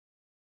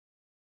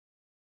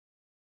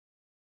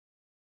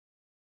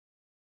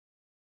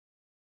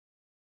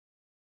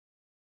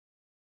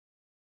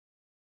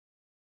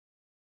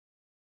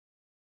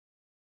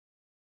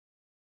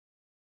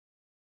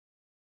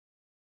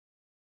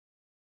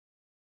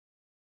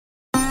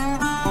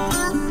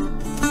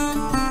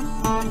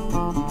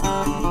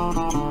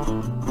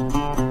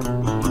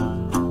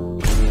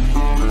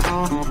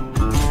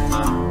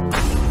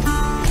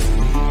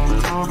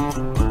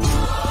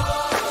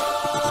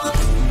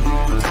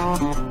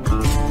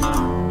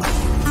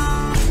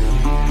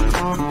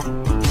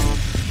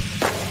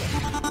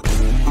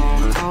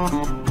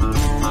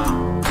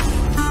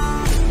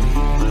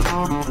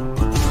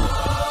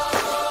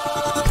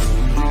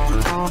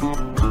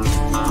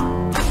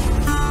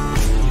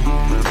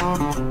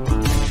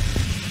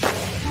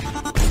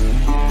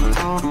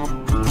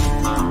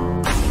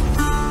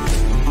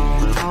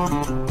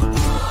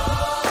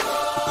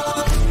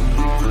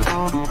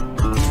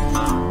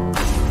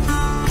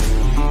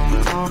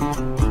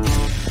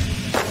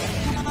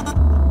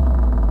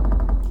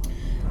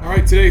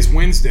Today's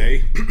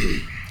Wednesday,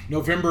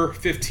 November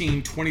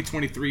 15,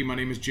 2023. My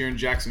name is Jaron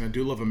Jackson. I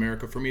do love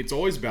America. For me, it's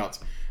always about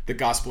the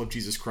gospel of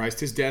Jesus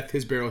Christ, his death,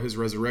 his burial, his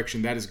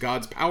resurrection. That is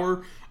God's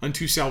power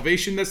unto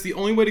salvation. That's the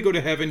only way to go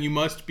to heaven. You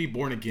must be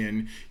born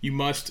again. You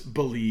must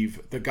believe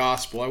the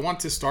gospel. I want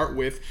to start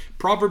with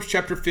Proverbs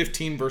chapter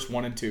 15, verse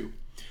 1 and 2.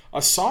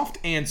 A soft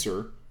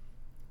answer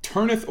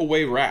turneth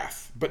away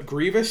wrath, but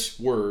grievous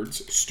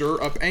words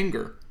stir up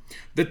anger.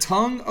 The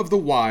tongue of the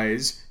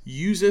wise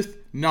useth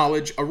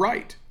knowledge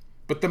aright,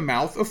 but the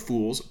mouth of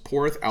fools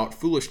poureth out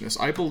foolishness.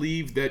 I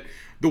believe that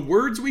the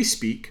words we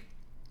speak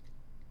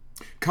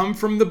come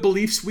from the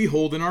beliefs we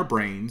hold in our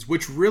brains,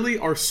 which really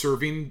are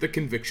serving the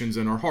convictions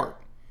in our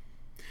heart.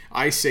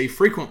 I say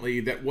frequently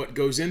that what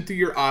goes into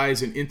your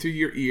eyes and into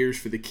your ears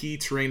for the key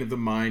terrain of the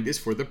mind is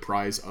for the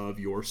prize of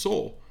your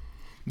soul.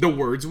 The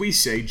words we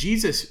say,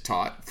 Jesus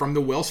taught, from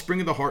the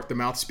wellspring of the heart, the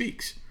mouth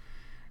speaks.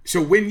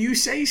 So when you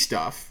say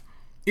stuff,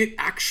 it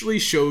actually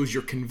shows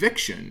your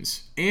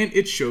convictions and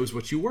it shows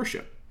what you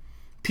worship.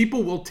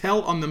 People will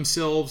tell on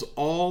themselves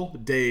all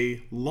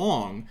day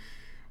long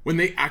when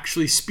they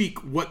actually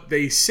speak what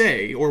they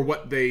say or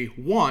what they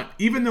want,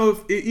 even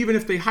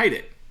if they hide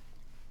it.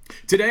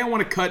 Today I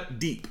want to cut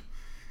deep.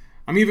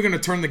 I'm even going to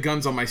turn the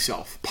guns on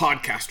myself.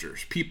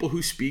 Podcasters, people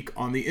who speak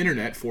on the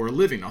internet for a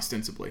living,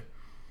 ostensibly.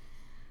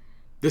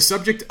 The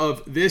subject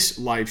of this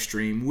live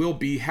stream will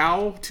be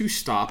how to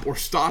stop or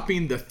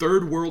stopping the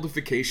third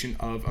worldification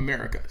of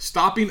America.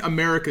 Stopping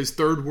America's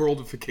third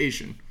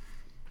worldification.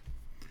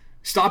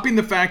 Stopping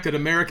the fact that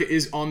America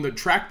is on the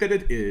track that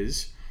it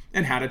is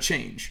and how to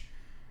change.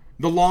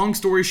 The long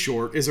story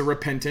short is a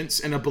repentance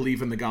and a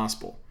belief in the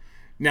gospel.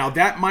 Now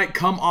that might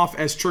come off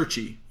as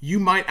churchy. You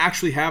might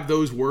actually have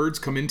those words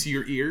come into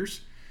your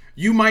ears.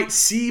 You might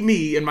see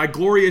me and my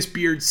glorious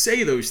beard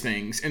say those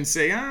things and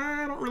say,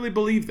 I don't really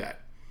believe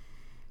that.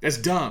 That's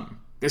dumb.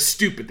 That's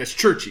stupid. That's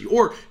churchy.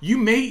 Or you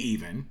may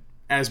even,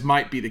 as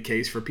might be the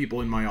case for people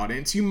in my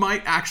audience, you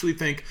might actually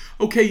think,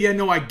 okay, yeah,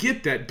 no, I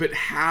get that, but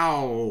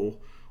how?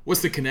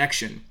 What's the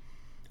connection?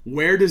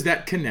 Where does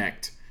that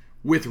connect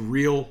with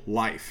real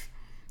life?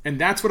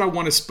 And that's what I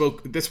want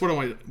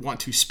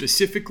to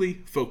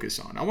specifically focus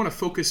on. I want to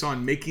focus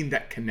on making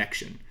that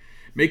connection.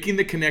 Making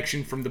the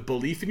connection from the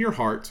belief in your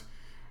heart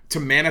to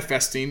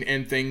manifesting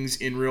and things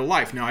in real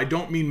life. Now, I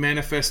don't mean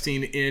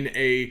manifesting in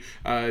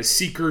a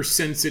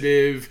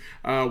seeker-sensitive,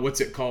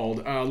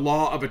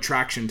 law of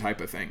attraction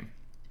type of thing.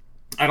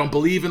 I don't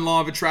believe in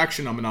law of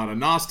attraction. I'm not a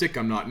Gnostic.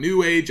 I'm not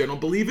New Age. I don't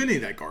believe any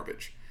of that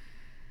garbage.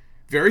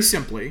 Very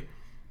simply,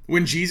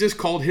 when Jesus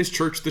called his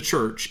church the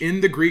church,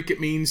 in the Greek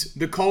it means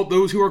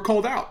those who are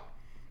called out.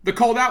 The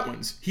called out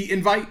ones. He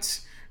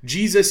invites.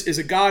 Jesus is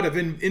a God of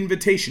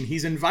invitation.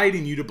 He's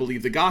inviting you to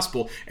believe the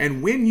gospel.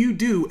 And when you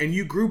do, and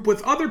you group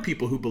with other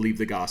people who believe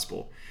the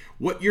gospel,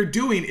 what you're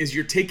doing is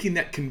you're taking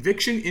that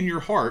conviction in your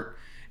heart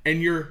and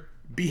you're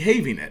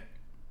behaving it.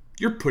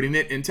 You're putting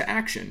it into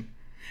action.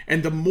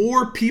 And the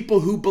more people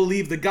who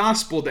believe the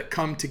gospel that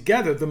come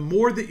together, the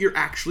more that you're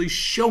actually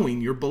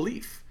showing your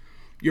belief.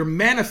 You're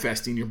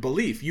manifesting your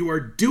belief. You are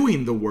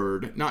doing the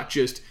word, not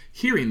just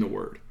hearing the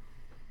word.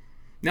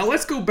 Now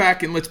let's go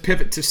back and let's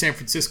pivot to San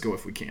Francisco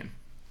if we can.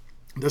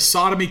 The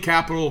sodomy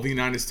capital of the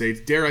United States,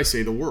 dare I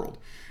say the world.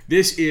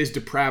 This is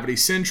depravity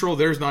central.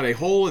 There's not a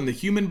hole in the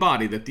human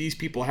body that these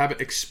people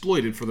haven't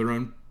exploited for their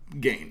own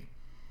gain.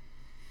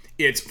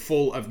 It's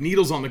full of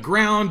needles on the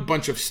ground,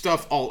 bunch of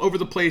stuff all over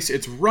the place.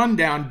 It's run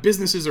down,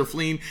 businesses are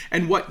fleeing,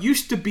 and what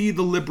used to be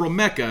the liberal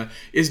Mecca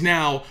is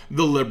now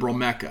the liberal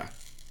Mecca.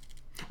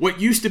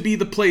 What used to be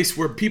the place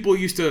where people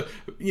used to,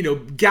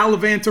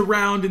 gallivant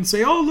around and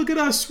say, oh, look at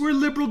us, we're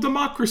liberal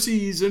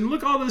democracies, and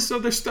look all this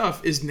other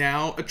stuff, is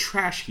now a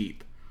trash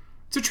heap.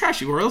 It's a trash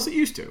heap, or else it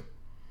used to.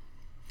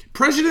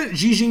 President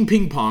Xi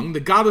Jinping, the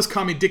godless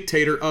commie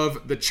dictator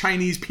of the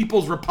Chinese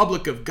People's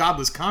Republic of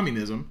Godless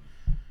Communism,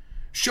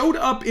 showed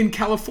up in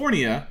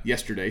California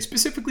yesterday,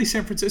 specifically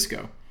San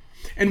Francisco.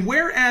 And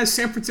whereas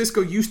San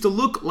Francisco used to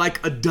look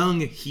like a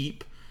dung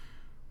heap,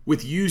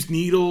 with used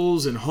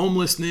needles and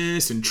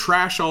homelessness and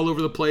trash all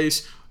over the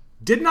place,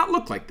 did not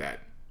look like that.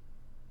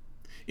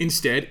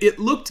 Instead, it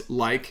looked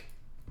like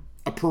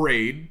a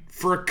parade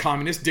for a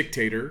communist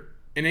dictator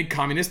in a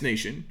communist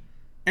nation,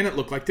 and it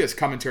looked like this.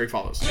 Commentary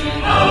follows.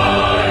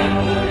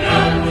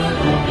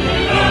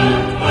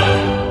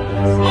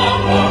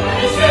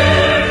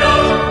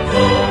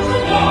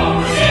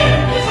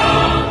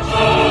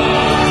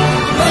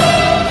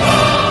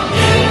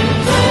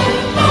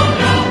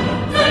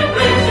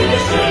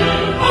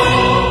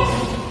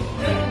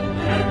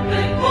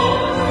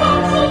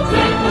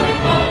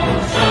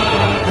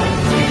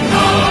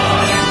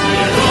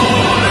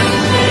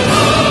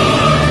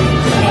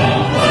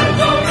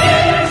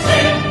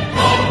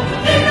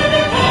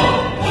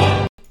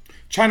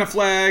 China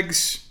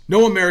flags,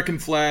 no American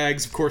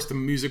flags. Of course, the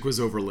music was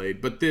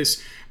overlaid. But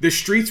the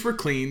streets were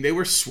clean. They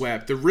were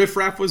swept. The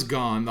riffraff was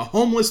gone. The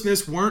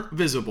homelessness weren't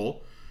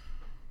visible.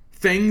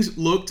 Things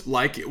looked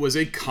like it was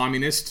a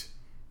communist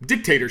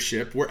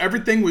dictatorship where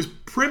everything was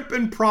prim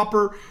and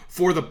proper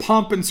for the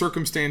pomp and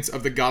circumstance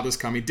of the godless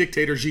commie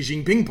dictator Xi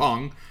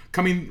Jinping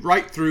coming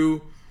right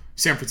through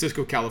San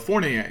Francisco,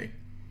 California.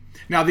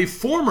 Now, the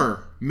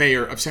former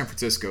mayor of San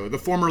Francisco, the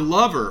former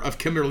lover of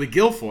Kimberly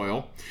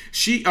Guilfoyle,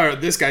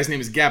 this guy's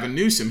name is Gavin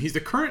Newsom. He's the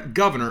current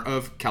governor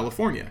of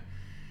California.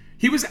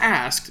 He was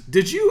asked,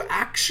 did you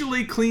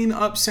actually clean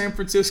up San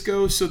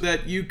Francisco so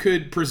that you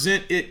could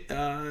present it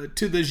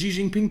to the Xi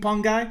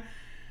Jinping guy?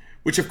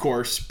 Which, of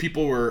course,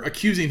 people were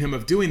accusing him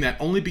of doing that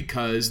only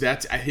because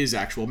that's his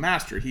actual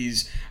master.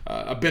 He's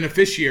a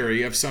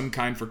beneficiary of some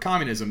kind for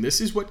communism.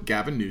 This is what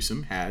Gavin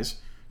Newsom has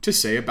to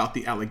say about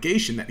the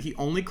allegation that he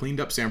only cleaned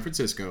up San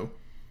Francisco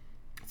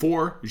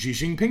for Xi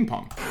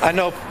Jinping. I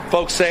know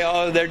folks say,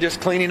 oh, they're just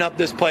cleaning up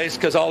this place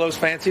because all those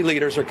fancy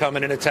leaders are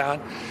coming into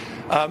town.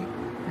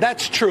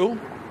 That's true,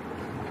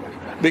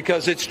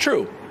 because it's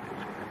true.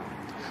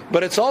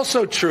 But it's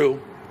also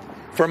true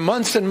for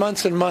months and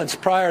months and months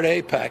prior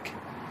to APEC,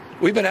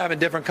 we've been having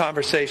different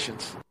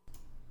conversations.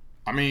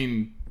 I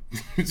mean,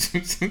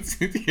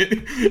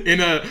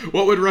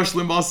 what would Rush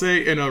Limbaugh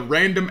say? In a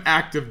random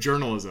act of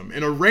journalism,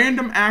 in a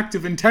random act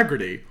of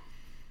integrity,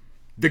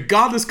 the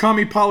godless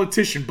commie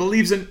politician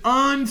believes in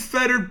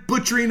unfettered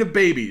butchering of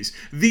babies,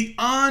 the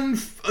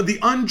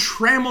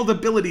untrammeled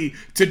ability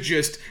to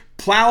just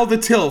plow the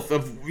tilth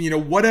of,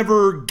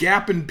 whatever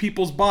gap in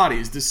people's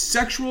bodies. The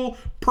sexual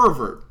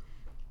pervert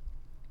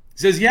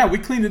says, yeah, we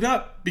cleaned it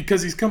up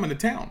because he's coming to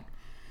town.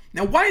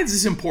 Now, why is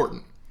this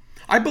important?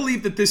 I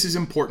believe that this is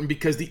important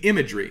because the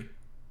imagery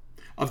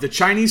of the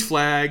Chinese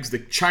flags, the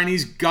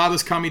Chinese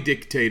godless commie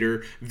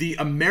dictator, the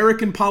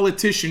American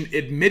politician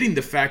admitting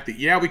the fact that,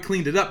 yeah, we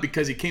cleaned it up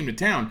because he came to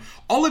town,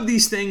 all of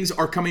these things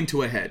are coming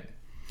to a head.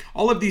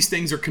 All of these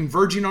things are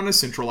converging on a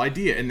central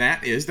idea, and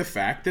that is the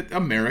fact that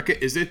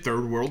America is a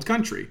third world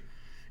country.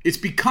 It's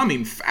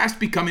fast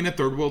becoming a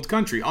third world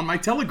country. On my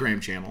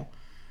Telegram channel,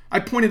 I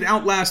pointed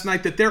out last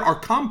night that there are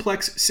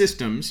complex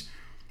systems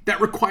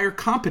that require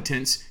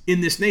competence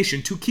in this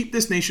nation to keep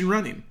this nation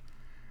running.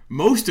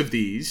 Most of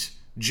these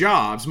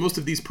jobs, most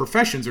of these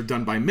professions are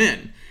done by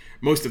men.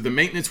 Most of the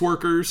maintenance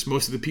workers,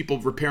 most of the people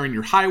repairing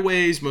your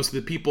highways, most of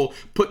the people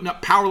putting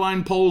up power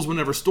line poles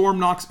whenever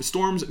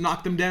storms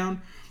knock them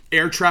down,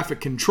 air traffic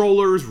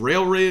controllers,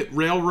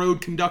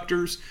 railroad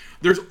conductors.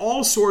 There's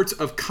all sorts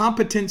of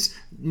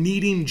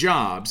competence-needing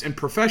jobs and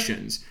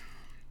professions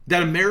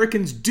that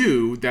Americans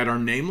do that are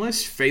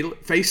nameless,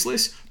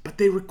 faceless, but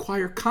they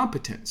require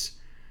competence.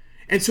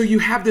 And so you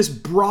have this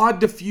broad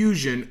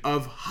diffusion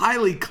of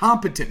highly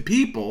competent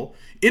people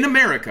in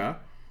America,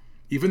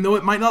 even though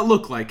it might not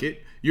look like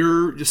it.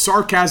 Your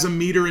sarcasm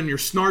meter and your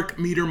snark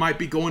meter might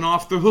be going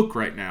off the hook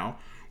right now.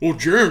 Well,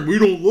 Jaron, we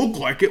don't look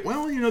like it.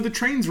 Well, the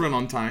trains run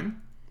on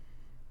time.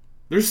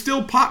 There's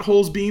still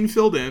potholes being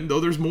filled in, though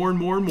there's more and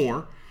more and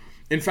more.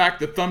 In fact,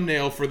 the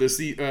thumbnail for this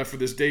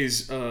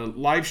day's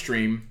live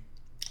stream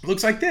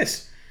looks like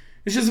this.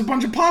 It's just a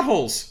bunch of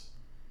potholes.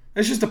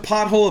 It's just a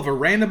pothole of a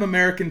random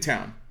American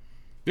town.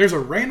 There's a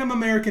random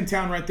American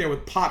town right there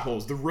with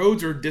potholes. The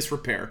roads are in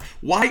disrepair.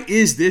 Why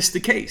is this the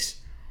case?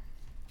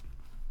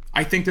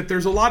 I think that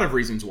there's a lot of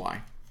reasons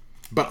why.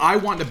 But I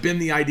want to bend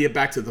the idea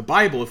back to the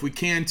Bible, if we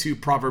can, to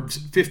Proverbs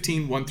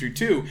 15, 1 through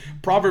 2.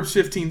 Proverbs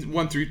 15,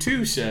 1 through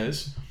 2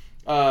 says,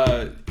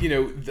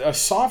 a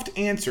soft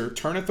answer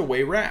turneth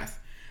away wrath.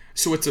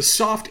 So it's a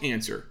soft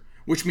answer,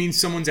 which means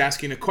someone's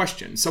asking a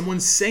question.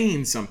 Someone's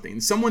saying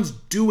something. Someone's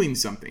doing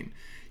something.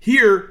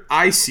 Here,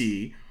 I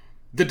see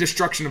the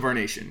destruction of our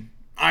nation.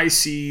 I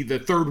see the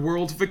third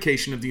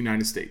worldification of the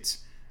United States.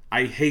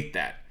 I hate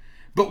that.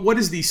 But what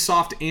is the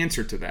soft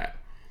answer to that?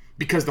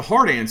 Because the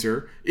hard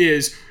answer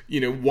is,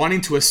 wanting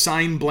to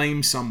assign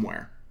blame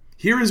somewhere.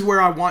 Here is where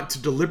I want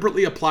to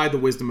deliberately apply the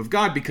wisdom of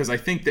God, because I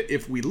think that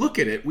if we look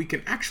at it, we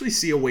can actually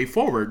see a way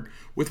forward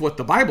with what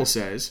the Bible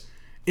says,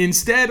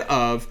 instead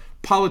of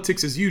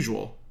politics as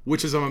usual,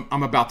 which is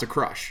I'm about to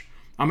crush.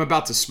 I'm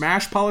about to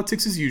smash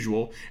politics as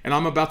usual, and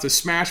I'm about to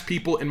smash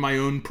people in my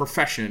own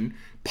profession,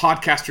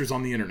 podcasters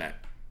on the internet.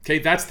 Okay,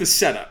 that's the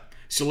setup.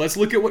 So let's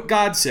look at what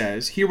God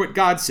says, hear what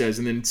God says,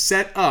 and then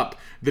set up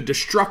the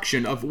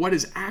destruction of what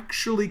is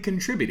actually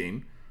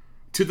contributing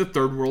to the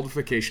third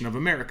worldification of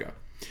America.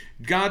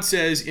 God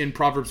says in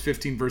Proverbs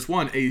 15, verse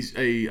 1,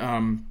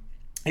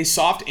 a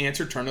soft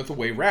answer turneth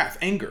away wrath,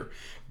 anger.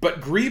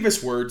 But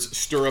grievous words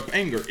stir up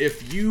anger.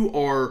 If you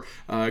are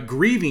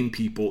grieving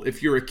people,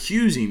 if you're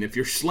accusing, if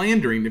you're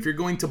slandering, if you're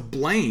going to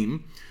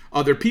blame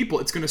other people,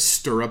 it's going to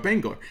stir up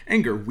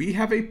anger. We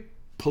have a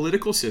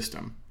political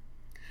system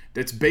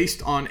that's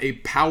based on a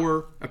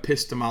power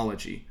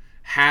epistemology.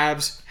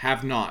 Haves,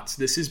 have-nots.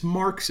 This is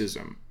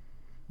Marxism.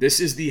 This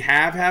is the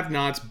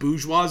have-nots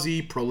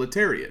bourgeoisie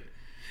proletariat.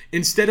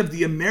 Instead of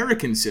the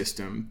American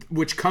system,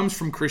 which comes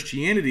from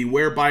Christianity,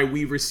 whereby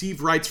we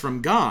receive rights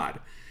from God.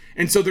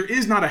 And so there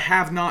is not a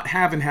have-not,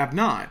 have and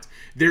have-not.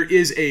 There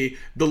is the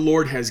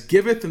Lord has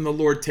giveth and the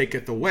Lord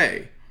taketh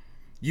away.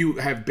 You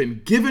have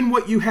been given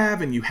what you have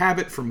and you have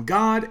it from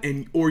God,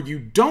 or you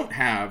don't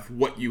have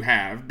what you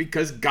have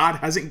because God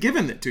hasn't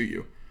given it to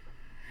you.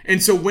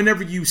 And so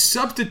whenever you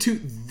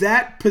substitute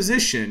that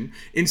position,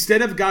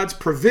 instead of God's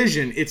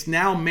provision, it's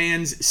now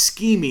man's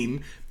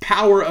scheming,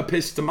 power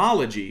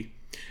epistemology.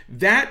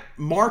 That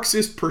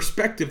Marxist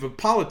perspective of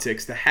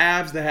politics, the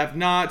haves, the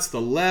have-nots,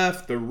 the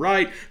left, the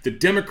right, the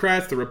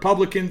Democrats, the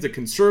Republicans, the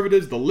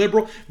conservatives, the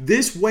liberal,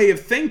 this way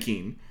of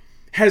thinking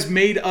has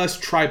made us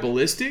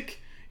tribalistic.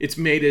 It's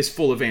made us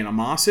full of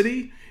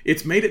animosity.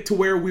 It's made it to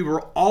where we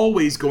were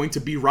always going to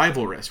be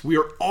rivalrous. We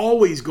are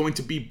always going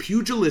to be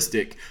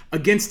pugilistic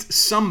against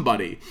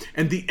somebody.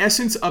 And the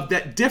essence of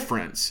that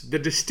difference, the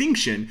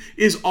distinction,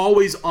 is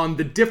always on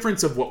the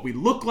difference of what we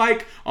look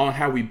like, on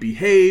how we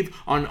behave,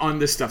 on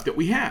the stuff that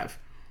we have.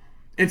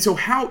 And so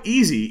how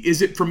easy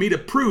is it for me to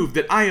prove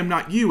that I am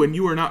not you and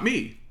you are not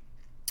me?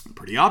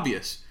 Pretty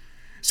obvious.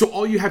 So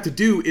all you have to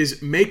do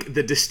is make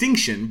the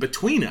distinction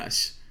between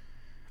us,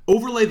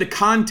 overlay the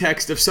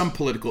context of some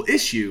political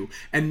issue,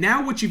 and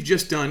now what you've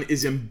just done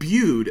is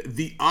imbued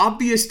the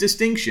obvious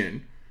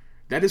distinction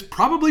that is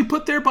probably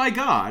put there by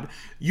God.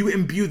 You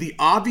imbue the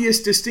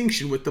obvious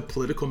distinction with the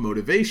political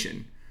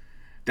motivation.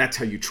 That's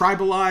how you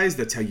tribalize.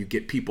 That's how you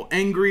get people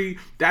angry.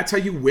 That's how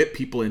you whip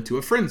people into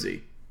a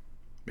frenzy.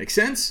 Make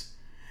sense?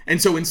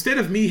 And so instead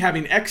of me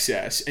having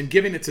excess and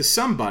giving it to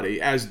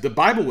somebody, as the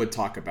Bible would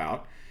talk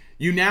about,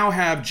 you now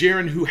have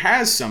Jaron who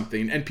has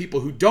something and people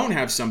who don't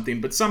have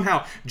something, but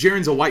somehow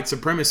Jaron's a white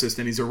supremacist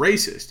and he's a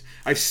racist.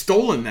 I've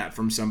stolen that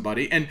from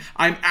somebody and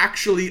I'm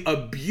actually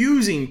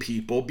abusing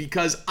people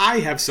because I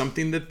have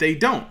something that they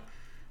don't.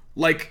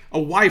 Like a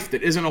wife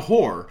that isn't a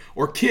whore,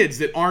 or kids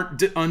that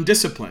aren't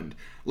undisciplined.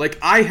 Like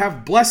I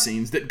have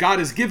blessings that God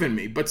has given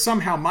me, but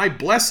somehow my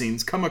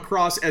blessings come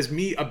across as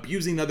me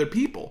abusing other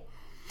people.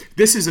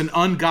 This is an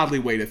ungodly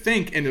way to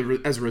think,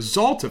 and as a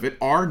result of it,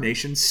 our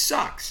nation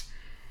sucks.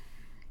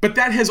 But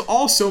that has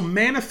also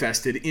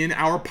manifested in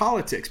our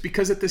politics,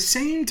 because at the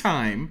same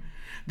time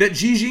that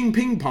Xi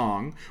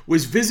Jinping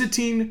was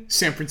visiting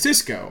San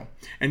Francisco,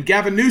 and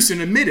Gavin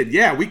Newsom admitted,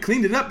 yeah, we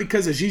cleaned it up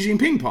because of Xi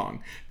Jinping.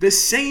 The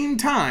same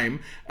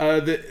time,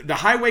 the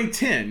Highway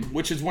 10,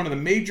 which is one of the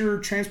major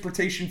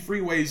transportation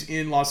freeways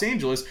in Los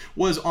Angeles,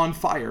 was on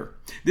fire.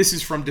 This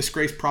is from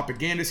Disgraced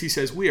Propagandist. He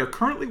says, we are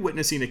currently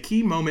witnessing a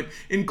key moment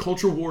in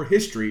culture war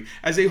history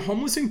as a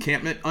homeless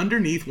encampment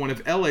underneath one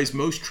of LA's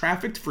most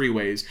trafficked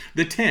freeways,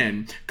 the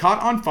 10,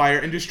 caught on fire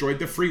and destroyed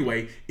the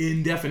freeway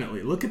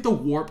indefinitely. Look at the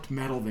warped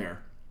metal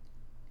there.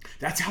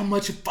 That's how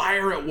much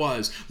fire it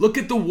was. Look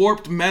at the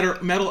warped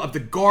metal of the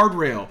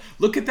guardrail.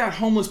 Look at that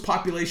homeless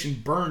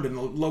population burned in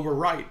the lower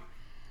right.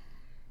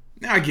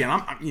 Now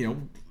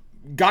again,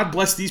 God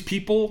bless these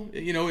people.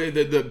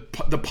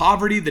 The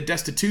poverty, the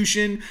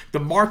destitution, the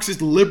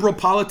Marxist liberal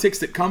politics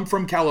that come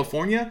from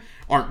California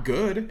aren't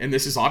good, and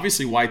this is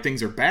obviously why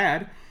things are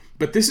bad.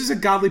 But this is a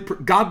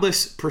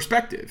godless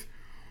perspective.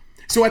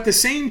 So at the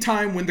same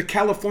time when the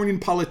Californian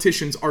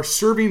politicians are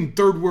serving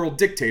third world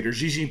dictator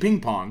Xi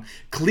Jinping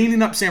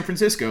cleaning up San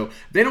Francisco,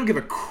 they don't give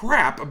a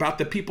crap about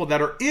the people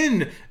that are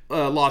in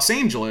Los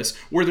Angeles,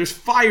 where there's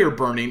fire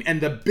burning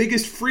and the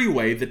biggest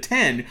freeway, the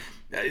 10,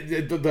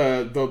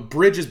 the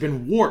bridge has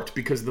been warped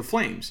because of the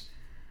flames.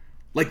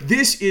 Like,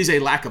 this is a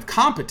lack of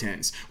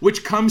competence,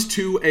 which comes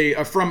to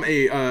from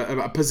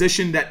a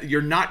position that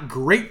you're not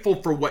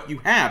grateful for what you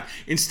have.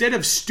 Instead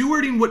of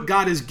stewarding what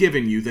God has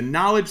given you, the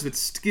knowledge, the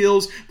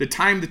skills, the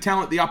time, the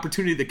talent, the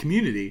opportunity, the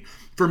community,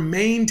 for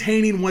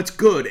maintaining what's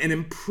good and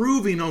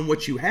improving on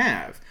what you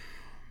have,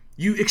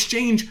 you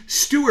exchange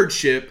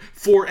stewardship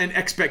for an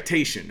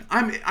expectation.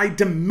 I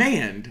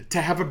demand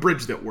to have a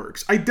bridge that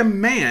works. I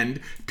demand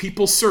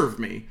people serve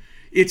me.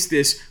 It's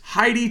this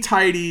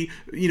highty-tighty,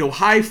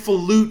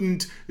 highfalutin,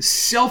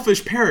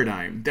 selfish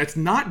paradigm that's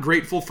not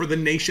grateful for the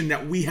nation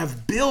that we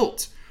have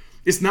built.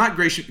 It's not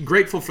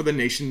grateful for the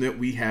nation that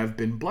we have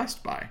been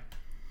blessed by.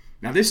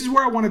 Now, this is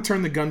where I want to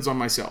turn the guns on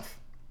myself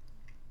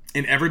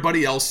and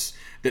everybody else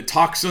that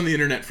talks on the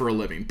internet for a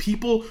living.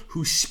 People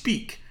who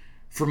speak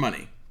for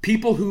money.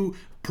 People who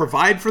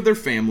provide for their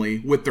family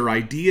with their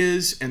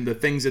ideas and the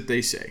things that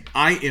they say.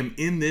 I am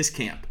in this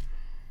camp.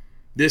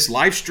 This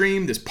live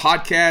stream, this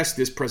podcast,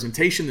 this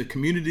presentation, the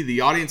community,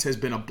 the audience has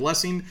been a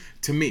blessing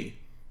to me.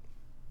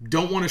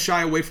 Don't want to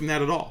shy away from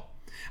that at all.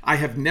 I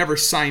have never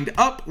signed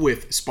up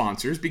with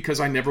sponsors because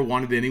I never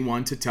wanted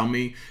anyone to tell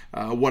me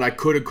what I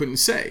could or couldn't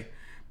say.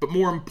 But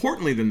more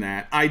importantly than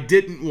that, I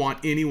didn't want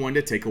anyone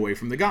to take away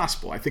from the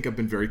gospel. I think I've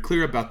been very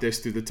clear about this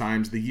through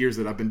the years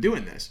that I've been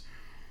doing this.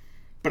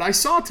 But I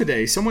saw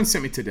today, someone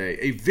sent me today,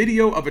 a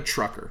video of a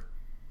trucker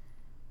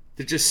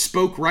that just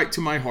spoke right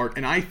to my heart,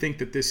 and I think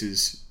that this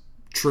is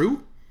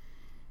true.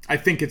 I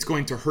think it's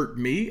going to hurt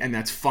me, and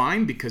that's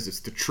fine because it's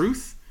the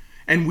truth.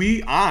 And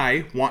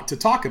I want to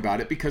talk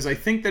about it because I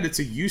think that it's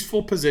a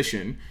useful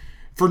position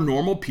for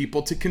normal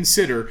people to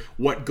consider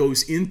what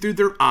goes in through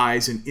their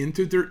eyes and in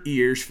through their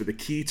ears for the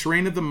key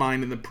terrain of the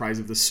mind and the prize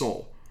of the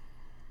soul.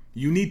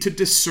 You need to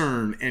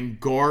discern and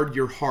guard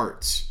your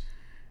hearts.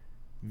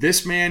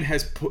 This man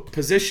has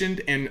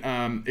positioned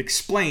and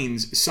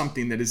explains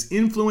something that is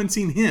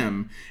influencing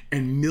him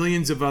and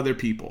millions of other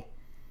people.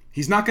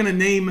 He's not going to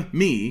name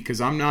me because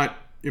I'm not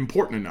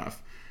important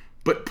enough,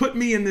 but put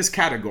me in this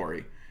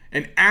category.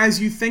 And as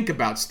you think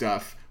about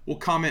stuff, we'll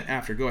comment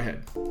after. Go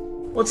ahead.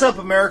 What's up,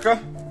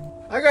 America?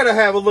 I gotta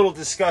have a little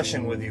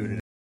discussion with you today.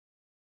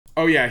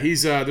 Oh yeah,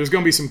 there's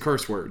going to be some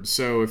curse words.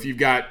 So if you've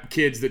got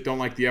kids that don't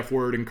like the F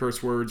word and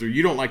curse words, or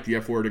you don't like the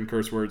F word and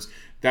curse words,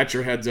 that's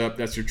your heads up.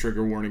 That's your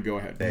trigger warning. Go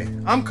ahead.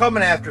 I'm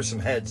coming after some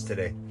heads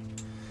today.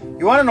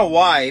 You want to know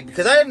why?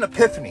 Because I had an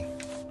epiphany.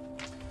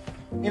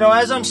 You know,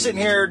 as I'm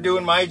sitting here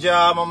doing my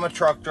job, I'm a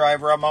truck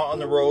driver. I'm out on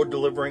the road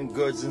delivering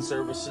goods and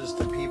services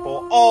to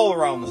people all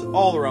around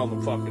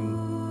the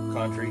fucking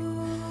country.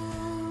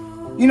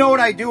 You know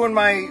what I do in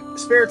my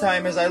spare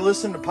time is I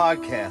listen to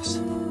podcasts.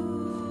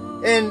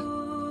 And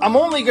I'm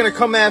only going to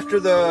come after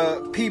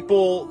the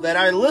people that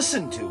I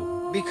listen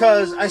to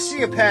because I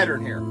see a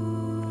pattern here.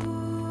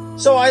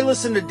 So I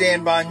listen to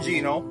Dan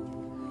Bongino.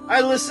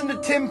 I listen to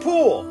Tim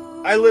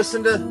Pool. I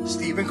listen to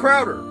Steven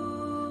Crowder.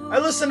 I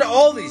listen to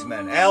all these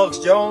men, Alex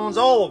Jones,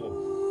 all of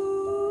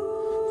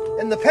them.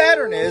 And the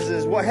pattern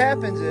is what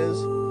happens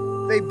is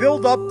they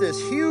build up this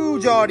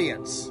huge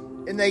audience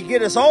and they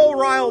get us all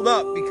riled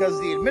up because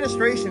the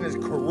administration is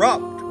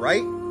corrupt,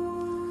 right?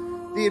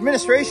 The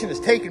administration has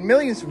taken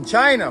millions from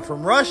China,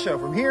 from Russia,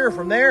 from here,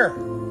 from there.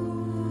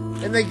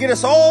 And they get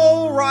us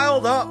all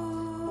riled up.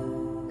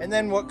 And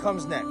then what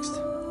comes next?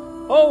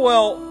 Oh,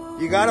 well,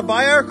 you got to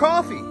buy our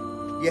coffee.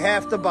 You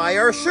have to buy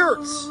our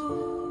shirts.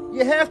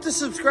 You have to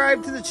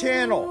subscribe to the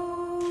channel.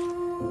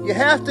 You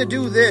have to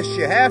do this.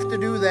 You have to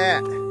do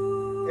that.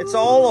 It's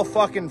all a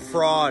fucking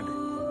fraud.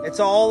 It's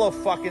all a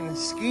fucking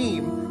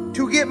scheme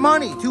to get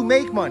money, to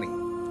make money.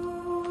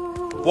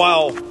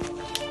 While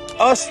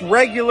us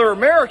regular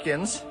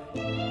Americans,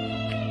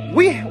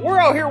 we're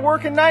out here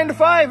working 9 to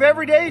 5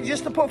 every day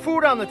just to put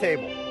food on the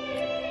table.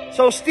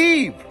 So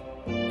Steve,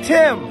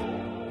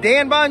 Tim,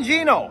 Dan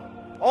Bongino,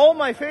 all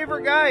my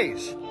favorite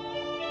guys,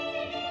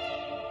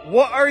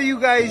 what are you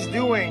guys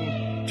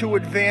doing to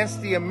advance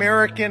the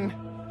American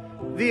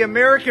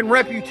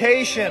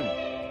reputation?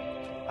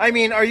 I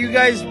mean, are you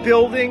guys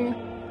building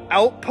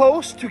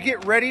outposts to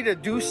get ready to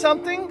do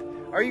something?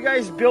 Are you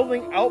guys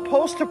building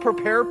outposts to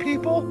prepare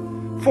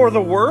people for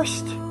the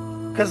worst?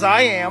 Because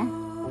I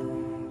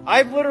am.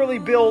 I've literally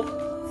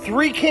built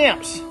 3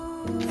 camps,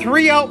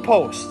 3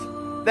 outposts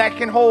that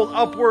can hold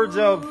upwards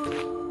of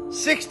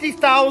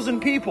 60,000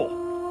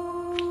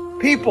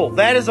 people.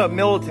 That is a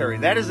military.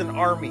 That is an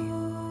army.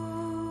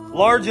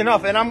 Large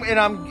enough. And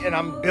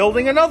I'm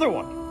building another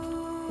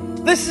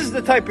one. This is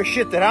the type of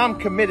shit that I'm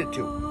committed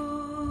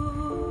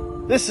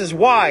to. This is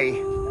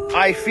why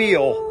I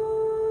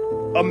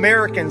feel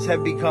Americans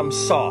have become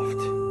soft.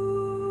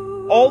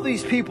 All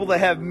these people that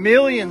have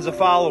millions of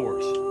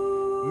followers,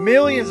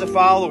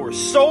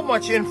 so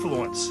much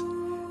influence.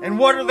 And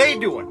what are they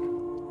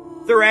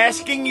doing? They're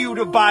asking you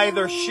to buy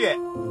their shit.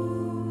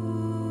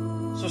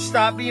 So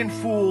stop being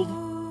fooled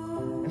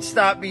and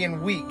stop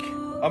being weak.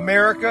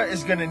 America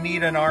is going to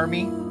need an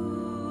army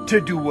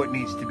to do what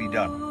needs to be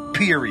done.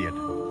 Period.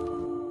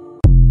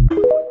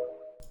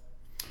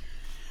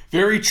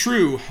 Very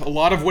true. A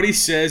lot of what he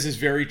says is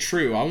very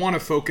true. I want to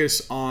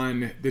focus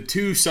on the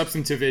 2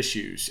 substantive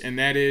issues, and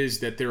that is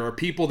that there are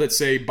people that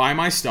say, buy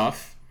my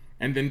stuff,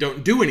 and then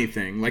don't do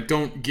anything, like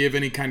don't give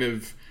any kind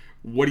of,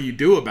 what do you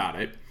do about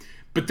it?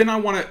 But then I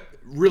want to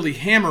really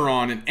hammer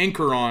on and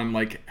anchor on,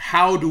 like,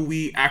 how do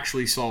we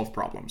actually solve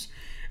problems?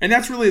 And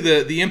that's really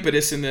the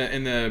impetus and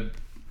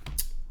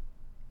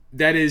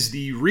that is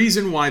the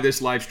reason why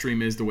this live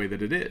stream is the way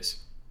that it is.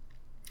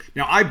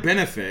 Now, I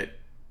benefit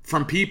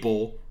from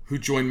people who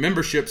join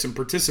memberships and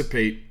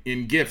participate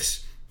in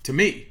gifts to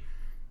me.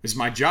 This is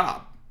my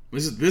job.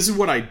 This is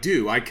what I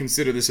do. I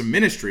consider this a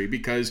ministry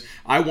because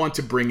I want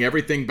to bring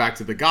everything back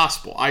to the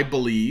gospel. I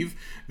believe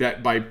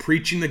that by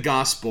preaching the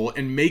gospel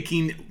and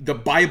making the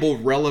Bible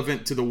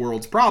relevant to the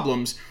world's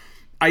problems,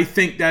 I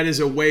think that is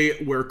a way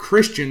where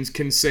Christians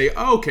can say,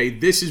 oh, okay,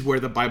 this is where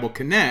the Bible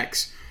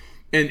connects,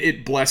 and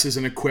it blesses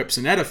and equips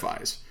and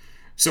edifies.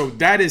 So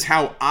that is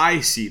how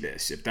I see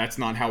this. If that's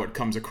not how it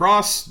comes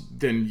across,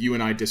 then you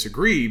and I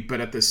disagree.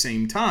 But at the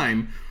same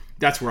time,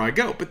 that's where I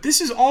go. But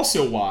this is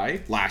also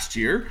why last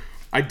year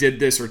I did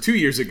this, or 2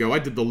 years ago, I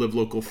did the Live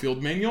Local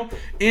Field Manual.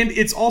 And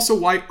it's also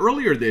why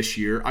earlier this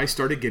year I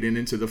started getting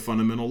into the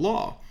fundamental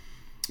law.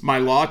 My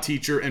law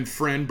teacher and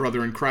friend,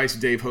 brother in Christ,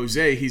 Dave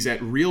Jose, he's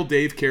at Real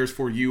Dave Cares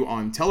For You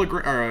on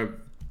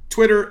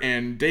Twitter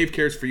and Dave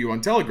Cares For You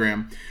on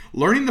Telegram.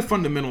 Learning the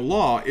fundamental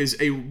law is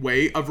a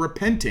way of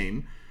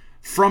repenting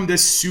from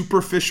this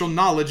superficial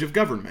knowledge of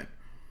government.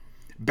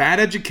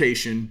 Bad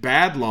education,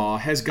 bad law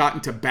has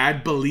gotten to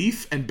bad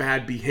belief and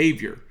bad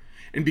behavior.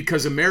 And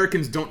because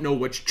Americans don't know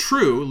what's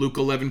true, Luke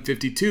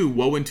 11:52,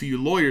 woe unto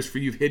you lawyers, for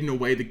you've hidden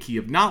away the key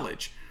of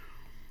knowledge.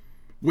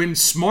 When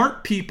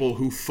smart people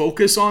who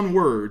focus on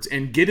words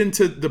and get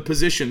into the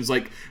positions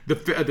like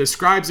the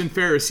scribes and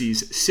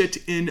Pharisees sit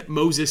in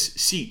Moses'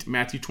 seat,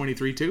 Matthew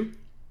 23:2.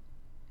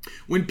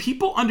 When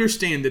people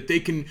understand that they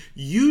can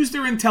use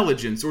their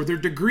intelligence or their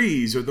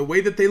degrees or the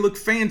way that they look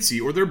fancy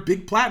or their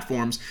big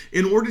platforms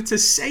in order to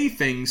say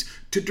things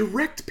to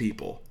direct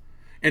people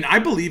And I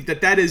believe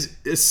that that is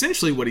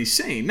essentially what he's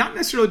saying. Not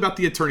necessarily about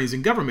the attorneys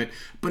in government,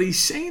 but he's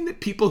saying that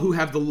people who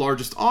have the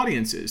largest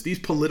audiences, these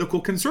political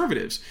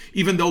conservatives,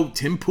 even though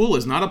Tim Pool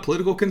is not a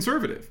political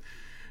conservative,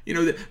 you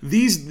know,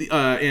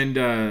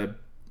 the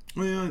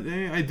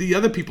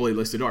other people he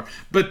listed are.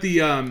 But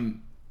the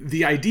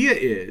idea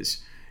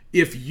is,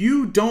 if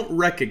you don't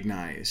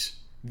recognize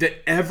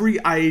that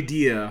every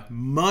idea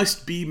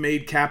must be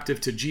made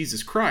captive to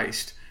Jesus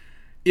Christ,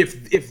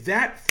 if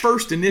that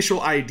first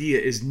initial idea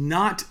is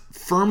not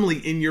firmly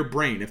in your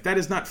brain, if that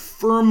is not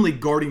firmly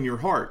guarding your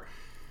heart,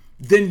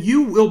 then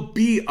you will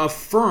be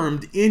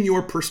affirmed in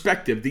your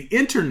perspective. The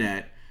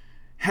internet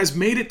has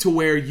made it to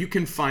where you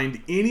can find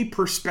any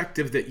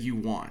perspective that you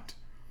want.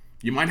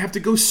 You might have to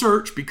go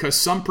search because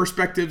some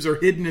perspectives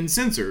are hidden and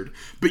censored,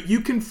 but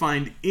you can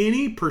find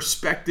any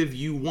perspective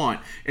you want.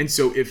 And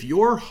so if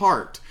your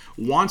heart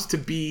wants to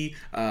be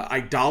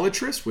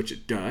idolatrous, which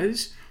it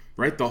does,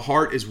 right? The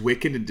heart is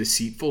wicked and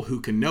deceitful.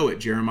 Who can know it?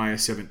 Jeremiah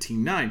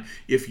 17:9.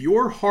 If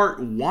your heart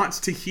wants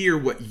to hear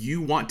what you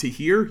want to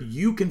hear,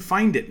 you can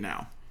find it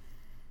now.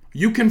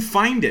 You can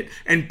find it,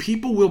 and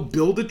people will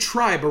build a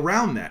tribe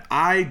around that.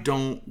 I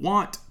don't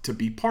want to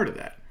be part of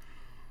that.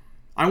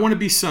 I want to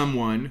be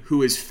someone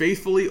who is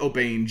faithfully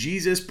obeying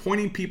Jesus,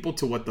 pointing people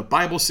to what the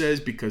Bible says,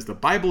 because the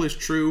Bible is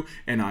true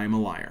and I am a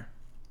liar.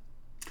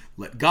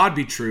 Let God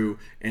be true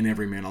and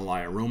every man a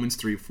liar. Romans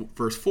 3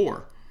 verse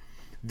 4.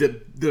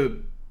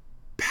 The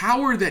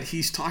power that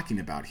he's talking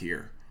about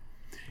here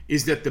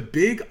is that the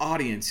big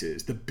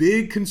audiences, the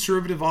big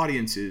conservative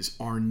audiences,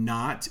 are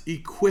not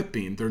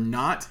equipping, they're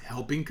not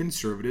helping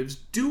conservatives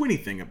do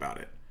anything about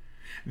it.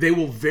 They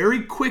will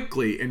very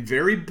quickly and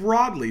very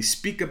broadly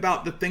speak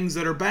about the things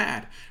that are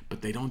bad,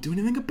 but they don't do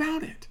anything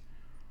about it.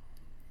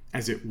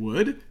 As it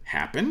would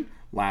happen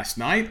last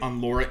night on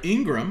Laura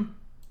Ingraham.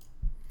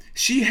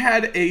 She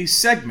had a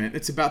segment,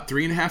 it's about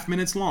 3.5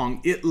 minutes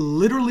long. It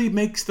literally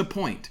makes the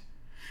point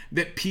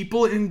that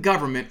people in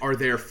government are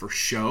there for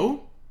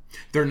show.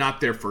 They're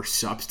not there for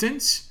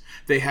substance.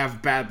 They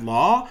have bad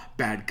law,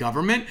 bad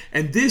government,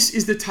 and this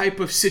is the type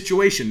of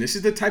situation, this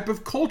is the type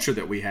of culture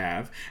that we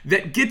have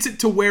that gets it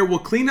to where we'll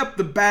clean up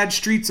the bad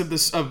streets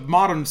of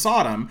modern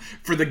Sodom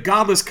for the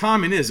godless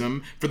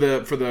communism, for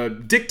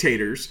the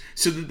dictators,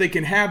 so that they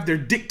can have their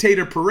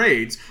dictator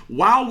parades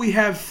while we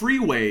have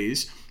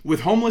freeways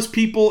with homeless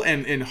people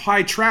and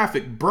high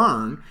traffic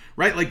burn,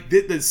 right? Like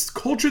this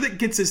culture that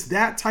gets us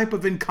that type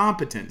of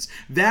incompetence,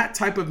 that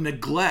type of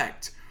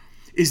neglect,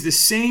 is the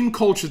same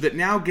culture that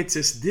now gets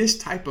us this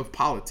type of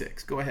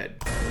politics. Go ahead.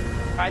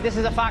 All right, this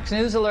is a Fox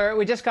News alert.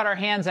 We just got our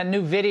hands on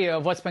new video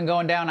of what's been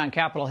going down on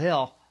Capitol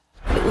Hill.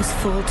 It was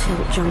full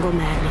tilt jungle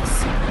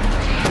madness.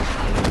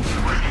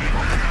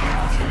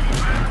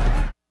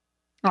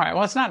 All right,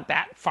 well, it's not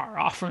that far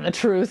off from the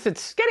truth.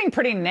 It's getting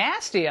pretty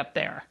nasty up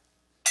there.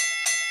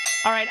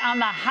 All right, on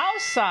the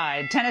House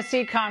side,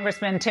 Tennessee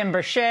Congressman Tim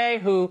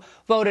Burchett, who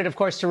voted, of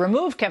course, to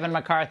remove Kevin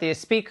McCarthy as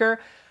Speaker,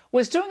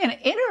 was doing an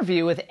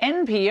interview with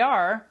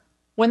NPR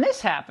when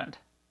this happened.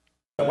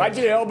 Why'd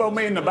you elbow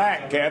me in the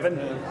back, Kevin?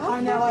 I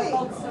know, I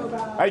felt so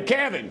bad. Hey,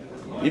 Kevin,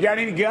 you got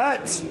any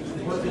guts?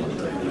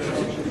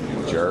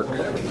 Jerk.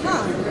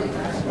 Huh.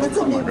 What's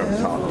a new move?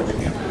 Talk to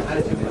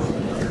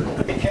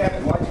him. Hey,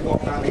 Kevin, why'd you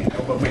walk out and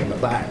elbow me in the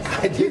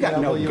back? You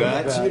got no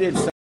guts. You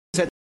didn't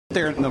sit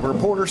there and the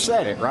reporter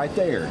said it right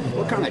there.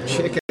 What kind of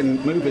chicken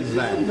move is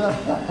that?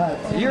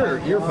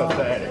 You're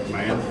pathetic,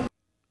 man.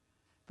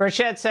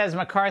 Burchett says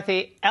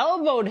McCarthy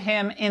elbowed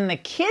him in the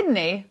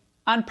kidney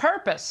on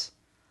purpose.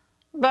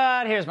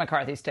 But here's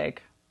McCarthy's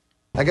take.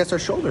 I guess our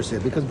shoulders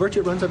hit because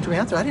Burchett runs up to me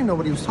after. I didn't know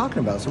what he was talking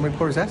about. Some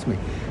reporters asked me.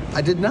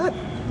 I did not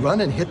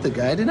run and hit the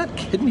guy. I did not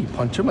kidney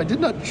punch him. I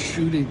did not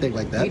shoot anything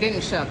like that. You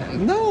didn't shove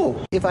him?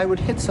 No. If I would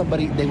hit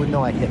somebody, they would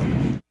know I hit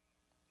him.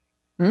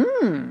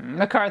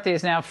 McCarthy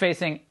is now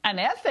facing an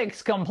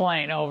ethics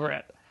complaint over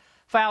it,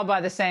 filed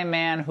by the same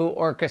man who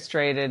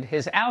orchestrated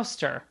his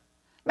ouster,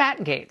 Matt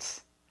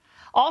Gaetz.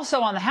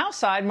 Also on the House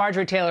side,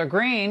 Marjorie Taylor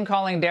Greene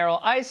calling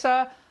Darrell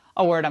Issa,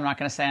 a word I'm not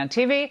going to say on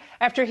TV,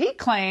 after he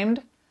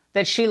claimed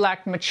that she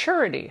lacked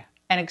maturity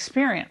and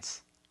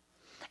experience.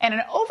 And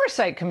an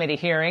oversight committee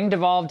hearing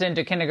devolved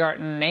into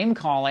kindergarten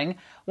name-calling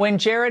when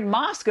Jared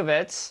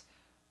Moskowitz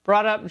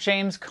brought up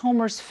James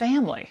Comer's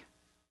family.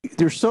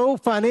 They're so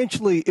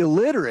financially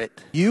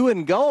illiterate. You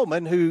and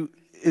Goldman, who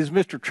is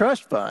Mr.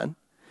 Trust Fund,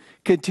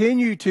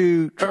 continue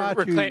to try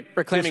to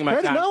reclaiming my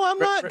time. No, I'm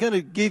not going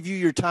to give you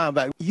your time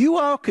back. You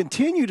all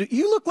continue to.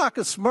 You look like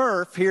a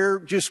Smurf here,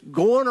 just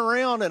going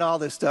around and all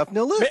this stuff.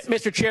 Now listen,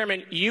 Mr.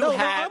 Chairman, you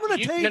have. I'm going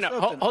to tell you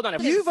something. Hold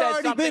on. You've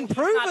already been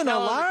proven a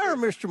liar,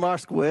 Mr.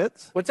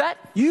 Moskowitz. What's that?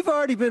 You've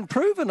already been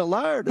proven a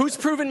liar. Who's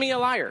proven me a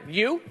liar?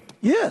 You?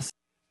 Yes.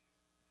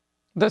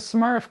 The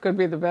Smurf could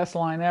be the best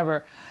line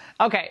ever.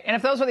 Okay, and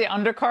if those were the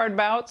undercard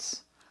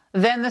bouts,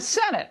 then the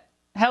Senate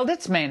held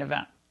its main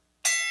event.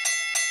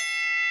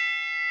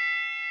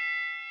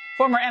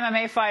 Former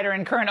MMA fighter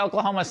and current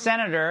Oklahoma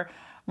Senator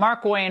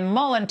Mark Wayne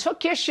Mullen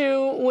took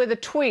issue with a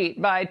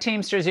tweet by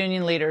Teamsters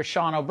Union leader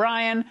Sean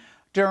O'Brien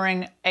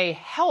during a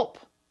HELP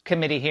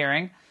committee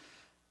hearing.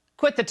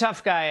 Quit the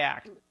tough guy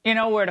act. You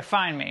know where to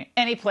find me.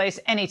 Anyplace,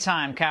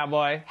 anytime,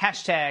 cowboy.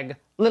 Hashtag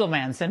little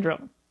man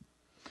syndrome.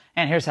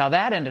 And here's how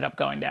that ended up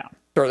going down.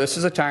 Sir, this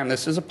is a time,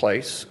 this is a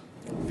place.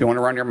 If you want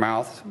to run your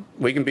mouth,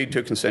 we can be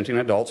two consenting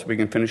adults. We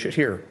can finish it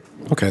here.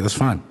 Okay, that's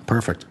fine.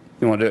 Perfect.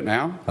 You want to do it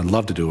now? I'd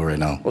love to do it right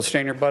now. Well,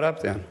 stand your butt up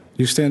then.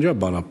 You stand your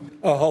butt up.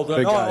 Oh, hold on.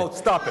 Big guy. Oh,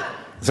 stop it.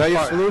 Is that your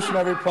All right. solution?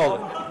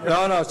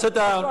 No, sit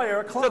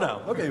down. Sit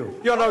down. Okay.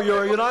 You know,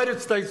 you're a United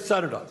States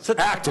Senator. Sit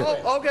down. Active.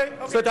 Oh, okay.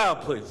 Sit down,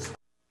 please.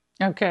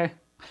 Okay.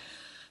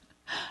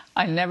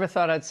 I never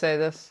thought I'd say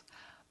this,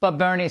 but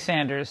Bernie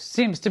Sanders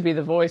seems to be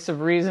the voice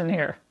of reason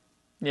here.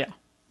 Yeah.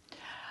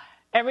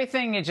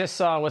 Everything you just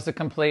saw was a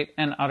complete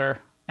and utter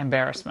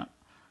embarrassment.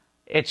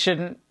 It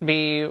shouldn't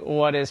be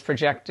what is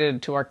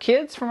projected to our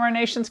kids from our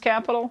nation's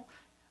capital.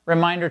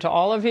 Reminder to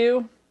all of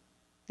you,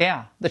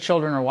 yeah, the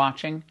children are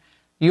watching.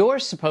 You're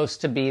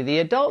supposed to be the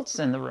adults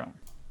in the room,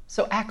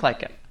 so act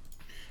like it.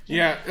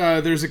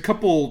 Yeah, there's a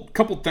couple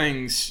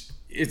things.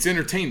 It's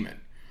entertainment.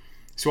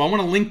 So I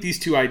want to link these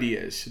two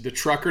ideas. The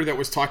trucker that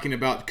was talking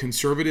about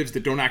conservatives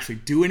that don't actually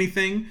do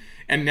anything,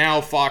 and now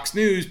Fox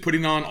News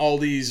putting on all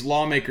these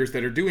lawmakers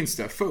that are doing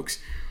stuff. Folks,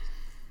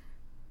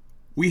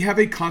 we have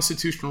a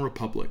constitutional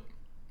republic.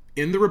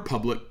 In the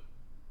republic,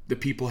 the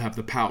people have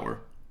the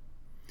power.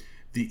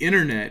 The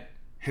internet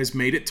has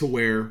made it to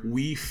where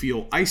we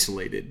feel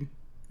isolated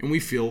and we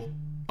feel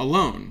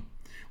alone.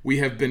 We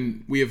have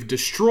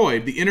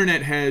destroyed, the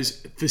internet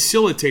has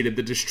facilitated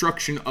the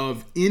destruction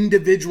of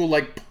individual,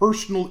 like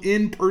personal,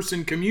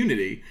 in-person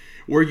community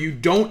where you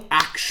don't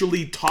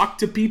actually talk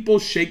to people,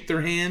 shake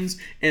their hands,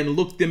 and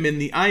look them in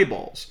the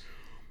eyeballs.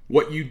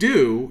 What you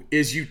do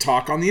is you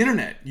talk on the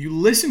internet. You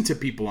listen to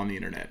people on the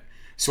internet.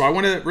 So I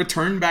want to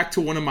return back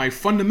to one of my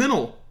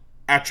fundamental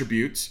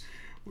attributes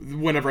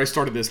whenever I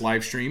started this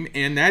live stream,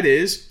 and that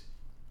is,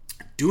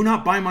 do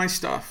not buy my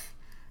stuff.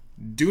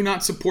 Do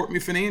not support me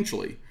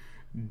financially.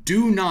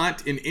 Do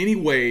not in any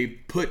way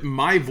put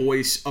my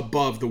voice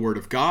above the Word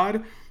of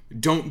God.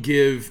 Don't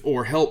give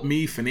or help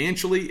me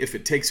financially if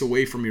it takes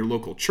away from your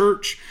local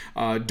church.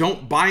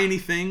 Don't buy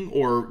anything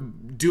or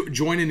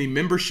join any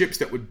memberships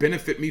that would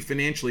benefit me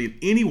financially in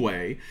any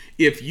way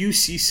if you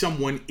see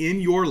someone in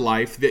your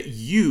life that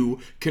you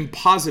can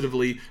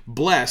positively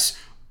bless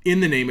in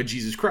the name of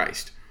Jesus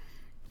Christ.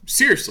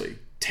 Seriously,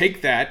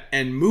 take that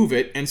and move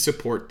it and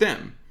support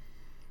them.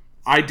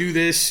 I do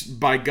this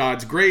by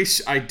God's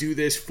grace. I do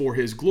this for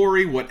His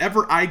glory.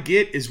 Whatever I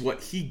get is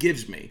what He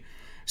gives me.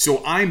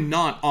 So I'm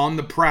not on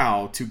the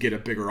prowl to get a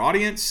bigger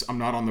audience. I'm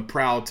not on the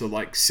prowl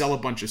to sell a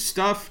bunch of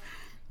stuff.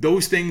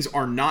 Those things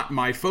are not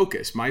my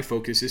focus. My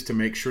focus is to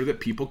make sure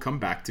that people come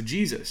back to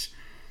Jesus.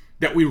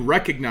 That we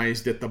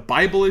recognize that the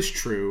Bible is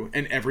true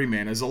and every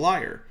man is a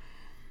liar.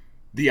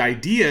 The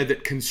idea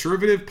that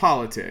conservative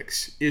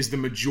politics is the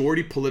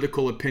majority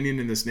political opinion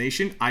in this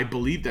nation, I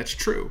believe that's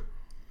true.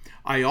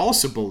 I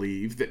also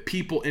believe that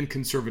people in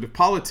conservative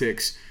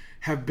politics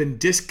have been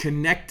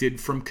disconnected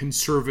from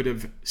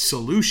conservative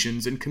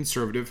solutions and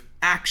conservative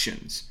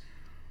actions.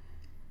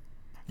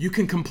 You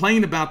can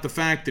complain about the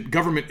fact that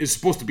government is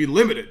supposed to be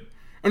limited,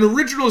 an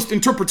originalist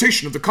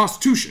interpretation of the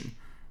Constitution,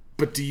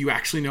 but do you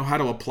actually know how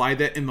to apply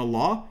that in the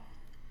law?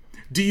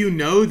 Do you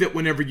know that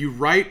whenever you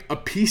write a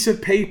piece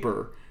of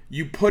paper,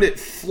 you put it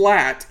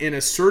flat in a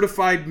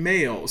certified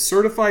mail,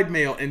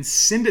 and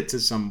send it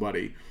to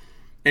somebody,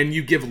 and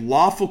you give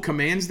lawful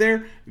commands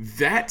there,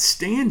 that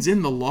stands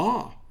in the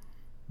law.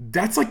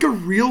 That's like a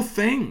real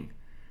thing.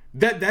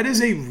 That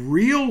is a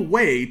real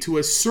way to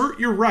assert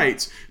your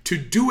rights, to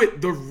do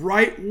it the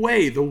right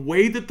way, the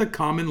way that the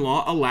common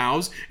law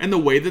allows and the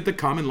way that the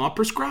common law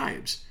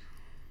prescribes.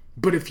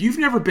 But if you've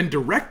never been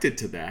directed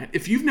to that,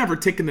 if you've never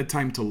taken the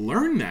time to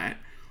learn that,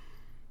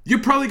 you're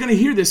probably going to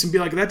hear this and be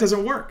like, that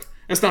doesn't work.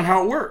 That's not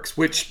how it works,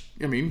 which,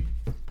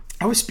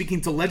 I was speaking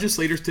to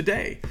legislators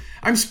today.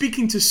 I'm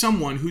speaking to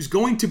someone who's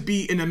going to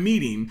be in a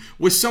meeting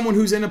with someone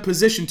who's in a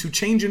position to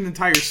change an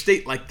entire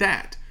state like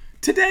that.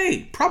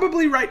 Today,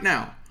 probably right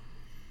now.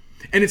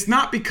 And it's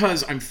not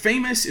because I'm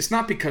famous, it's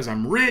not because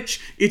I'm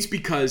rich, it's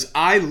because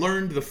I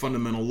learned the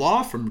fundamental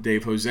law from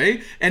Dave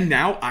Jose, and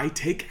now I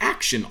take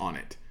action on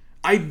it.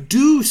 I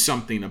do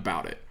something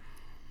about it.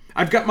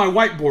 I've got my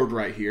whiteboard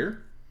right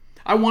here.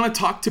 I want to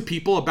talk to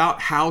people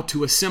about how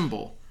to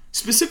assemble,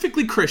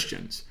 specifically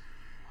Christians.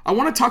 I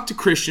want to talk to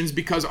Christians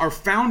because our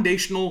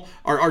foundational,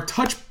 our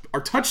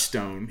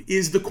touchstone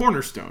is the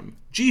cornerstone,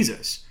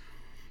 Jesus.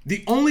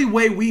 The only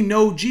way we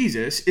know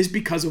Jesus is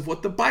because of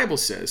what the Bible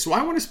says. So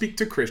I want to speak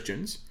to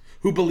Christians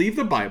who believe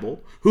the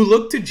Bible, who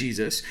look to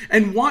Jesus,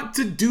 and want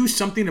to do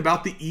something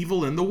about the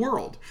evil in the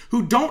world,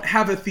 who don't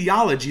have a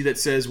theology that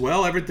says,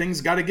 well,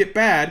 everything's got to get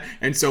bad,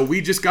 and so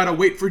we just got to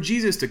wait for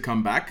Jesus to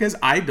come back, because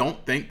I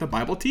don't think the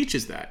Bible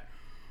teaches that.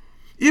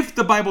 If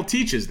the Bible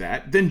teaches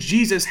that, then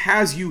Jesus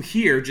has you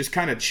here just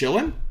kind of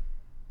chilling.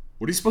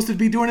 What are you supposed to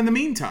be doing in the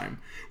meantime?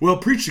 Well,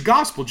 preach the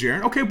gospel,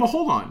 Jaron. Okay, but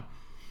hold on.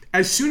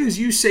 As soon as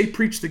you say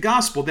preach the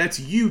gospel, that's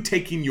you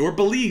taking your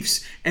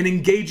beliefs and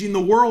engaging the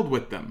world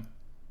with them.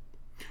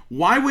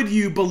 Why would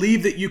you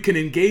believe that you can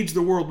engage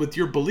the world with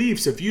your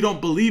beliefs if you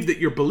don't believe that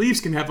your beliefs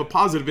can have a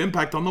positive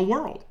impact on the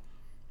world?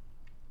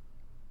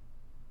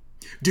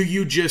 Do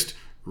you just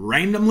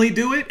randomly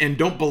do it and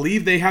don't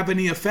believe they have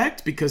any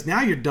effect? Because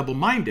now you're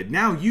double-minded.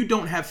 Now you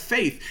don't have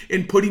faith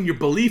in putting your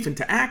belief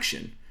into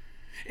action.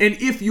 And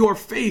if your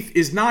faith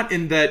is not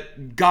in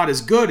that God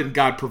is good and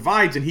God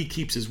provides and he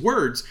keeps his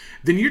words,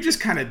 then you're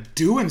just kind of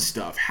doing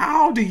stuff.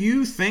 How do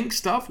you think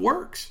stuff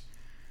works?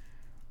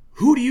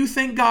 Who do you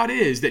think God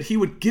is that he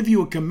would give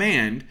you a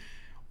command,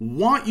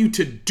 want you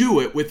to do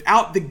it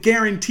without the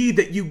guarantee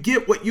that you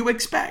get what you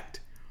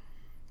expect?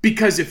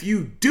 Because if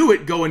you do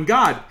it going,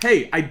 God,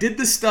 hey, I did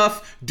this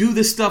stuff, do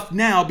this stuff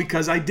now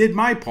because I did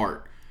my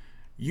part.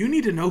 You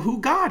need to know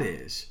who God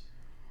is.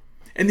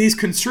 And these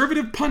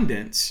conservative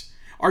pundits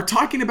are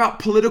talking about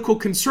political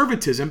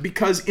conservatism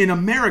because in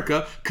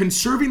America,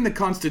 conserving the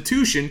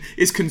Constitution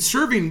is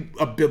conserving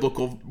a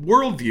biblical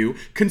worldview,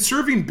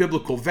 conserving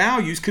biblical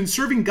values,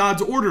 conserving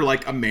God's order,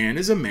 like a man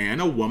is a man,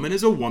 a woman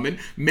is a woman.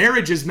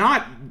 Marriage is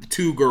not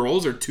two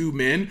girls or two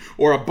men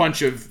or a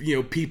bunch of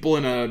people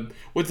in a,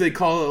 what do they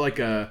call it, like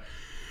a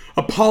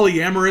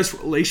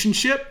polyamorous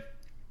relationship.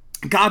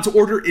 God's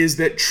order is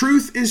that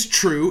truth is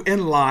true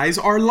and lies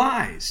are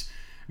lies.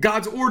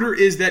 God's order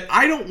is that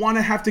I don't want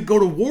to have to go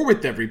to war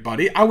with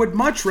everybody. I would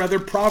much rather,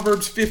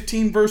 Proverbs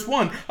 15 verse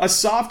 1, a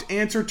soft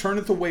answer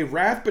turneth away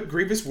wrath, but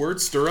grievous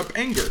words stir up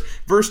anger.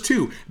 Verse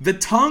 2, the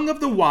tongue of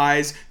the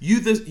wise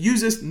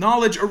useth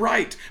knowledge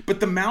aright, but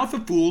the mouth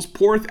of fools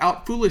poureth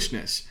out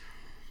foolishness.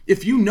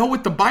 If you know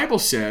what the Bible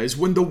says,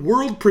 when the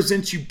world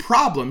presents you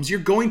problems,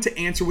 you're going to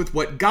answer with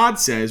what God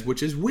says,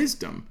 which is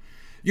wisdom.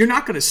 You're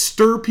not going to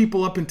stir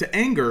people up into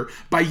anger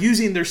by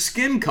using their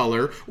skin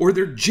color or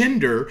their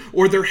gender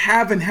or their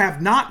have and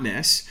have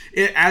notness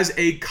as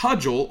a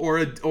cudgel or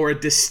a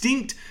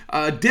distinct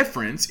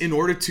difference in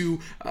order to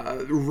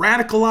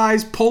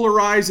radicalize,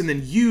 polarize, and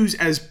then use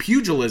as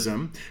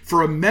pugilism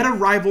for a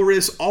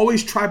meta-rivalrous,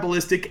 always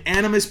tribalistic,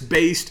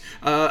 animus-based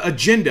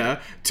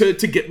agenda to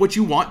get what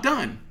you want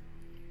done.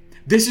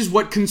 This is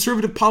what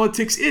conservative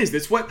politics is.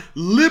 That's what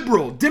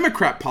liberal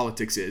Democrat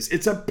politics is.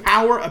 It's a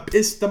power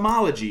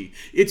epistemology.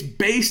 It's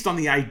based on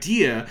the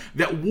idea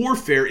that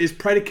warfare is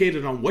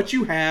predicated on what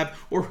you have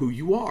or who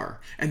you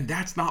are. And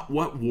that's not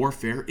what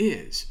warfare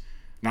is.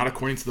 Not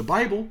according to the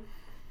Bible.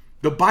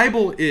 The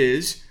Bible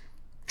is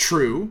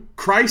true.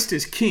 Christ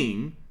is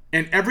king,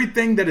 and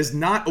everything that is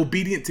not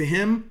obedient to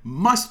him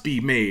must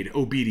be made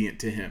obedient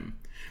to him.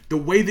 The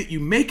way that you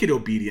make it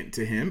obedient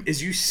to him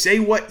is you say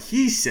what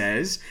he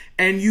says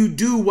and you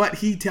do what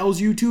he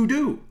tells you to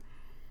do.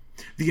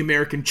 The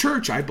American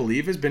church, I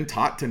believe, has been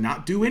taught to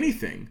not do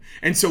anything.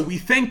 And so we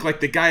think like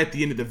the guy at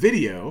the end of the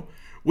video,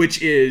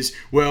 which is,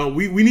 well,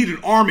 we need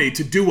an army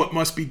to do what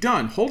must be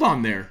done. Hold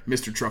on there,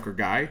 Mr. Trucker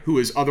Guy, who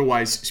is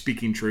otherwise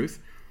speaking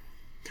truth.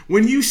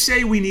 When you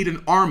say we need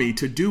an army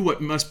to do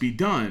what must be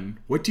done,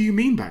 what do you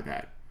mean by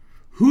that?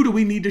 Who do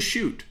we need to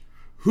shoot?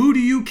 Who do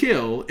you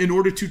kill in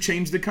order to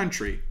change the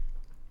country?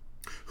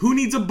 Who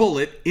needs a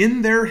bullet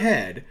in their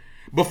head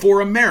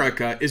before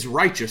America is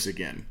righteous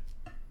again?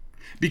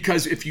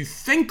 Because if you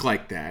think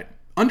like that,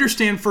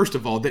 understand first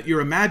of all that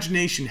your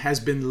imagination has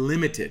been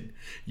limited.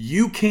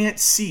 You can't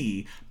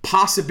see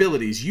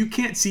possibilities. You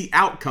can't see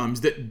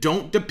outcomes that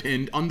don't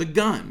depend on the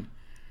gun.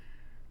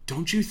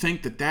 Don't you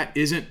think that that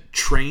isn't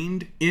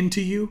trained into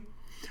you?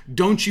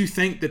 Don't you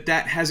think that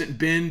that hasn't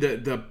been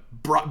the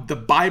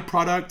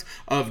byproduct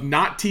of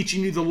not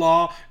teaching you the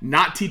law,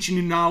 not teaching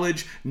you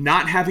knowledge,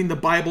 not having the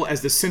Bible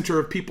as the center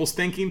of people's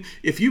thinking?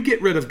 If you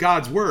get rid of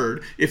God's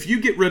word, if you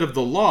get rid of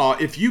the law,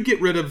 if you get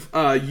rid of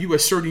you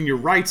asserting your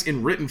rights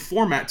in written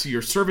format to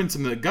your servants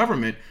in the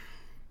government,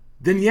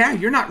 then yeah,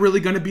 you're not really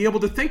going to be able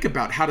to think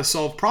about how to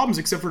solve problems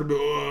except for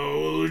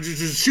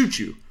just shoot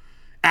you.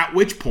 At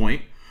which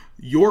point,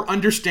 your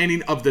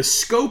understanding of the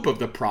scope of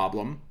the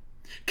problem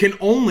can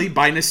only,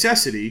 by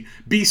necessity,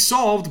 be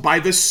solved by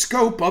the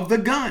scope of the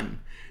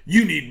gun.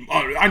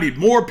 I need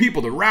more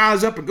people to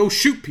rise up and go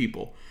shoot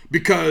people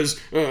because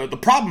the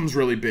problem's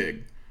really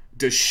big.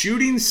 Does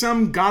shooting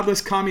some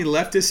godless commie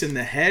leftist in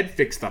the head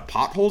fix the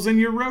potholes in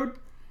your road?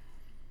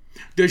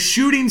 Does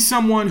shooting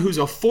someone who's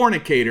a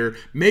fornicator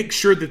make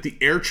sure that the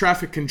air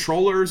traffic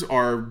controllers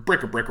are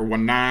breaker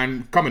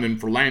 19 coming in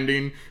for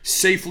landing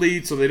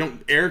safely so they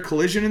don't air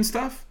collision and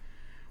stuff?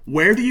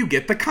 Where do you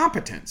get the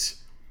competence?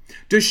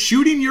 Does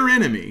shooting your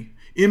enemy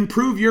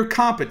improve your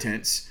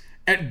competence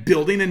at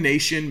building a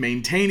nation,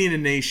 maintaining a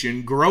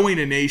nation, growing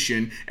a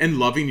nation, and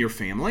loving your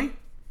family?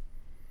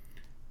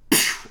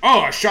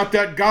 Oh, I shot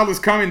that godless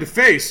commie in the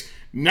face.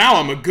 Now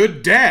I'm a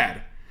good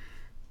dad.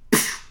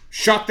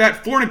 Shot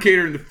that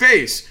fornicator in the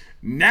face.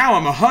 Now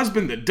I'm a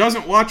husband that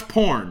doesn't watch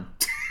porn.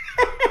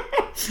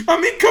 I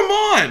mean, come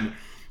on.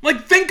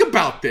 Like, think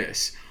about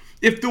this.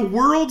 If the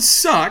world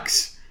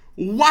sucks,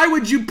 why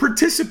would you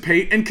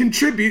participate and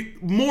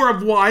contribute more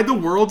of why the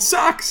world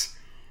sucks?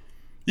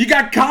 You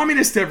got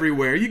communists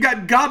everywhere. You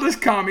got godless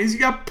commies. You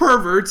got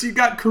perverts. You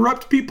got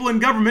corrupt people in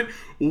government.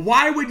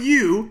 Why would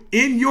you,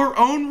 in your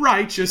own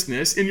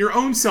righteousness, in your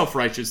own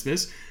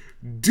self-righteousness,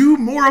 do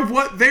more of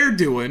what they're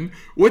doing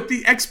with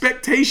the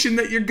expectation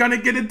that you're going to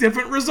get a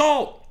different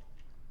result.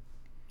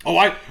 Oh,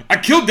 I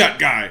killed that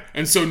guy,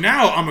 and so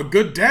now I'm a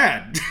good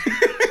dad.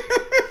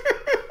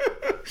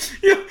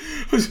 Yeah,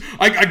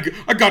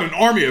 I got an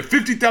army of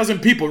 50,000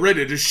 people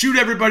ready to shoot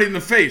everybody in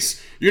the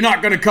face. You're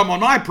not going to come on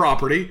my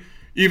property,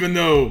 even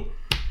though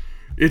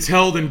it's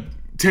held in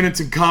tenants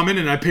in common,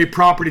 and I pay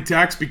property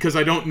tax because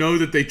I don't know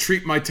that they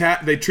treat my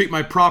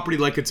property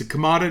like it's a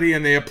commodity,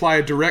 and they apply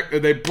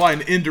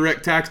an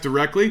indirect tax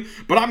directly.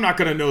 But I'm not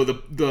going to know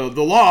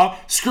the law.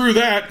 Screw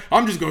that.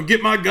 I'm just going to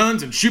get my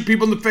guns and shoot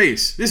people in the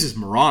face. This is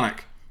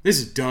moronic. This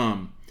is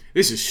dumb.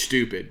 This is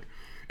stupid.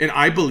 And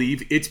I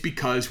believe it's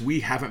because we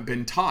haven't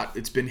been taught.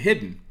 It's been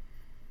hidden.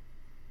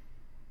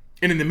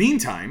 And in the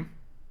meantime,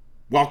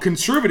 while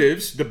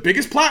conservatives, the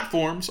biggest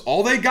platforms,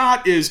 all they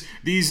got is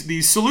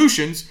these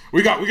solutions.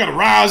 We got to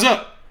rise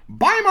up.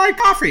 Buy my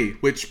coffee.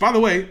 Which, by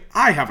the way,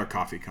 I have a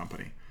coffee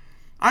company.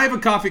 I have a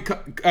coffee.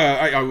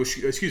 I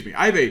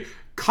have a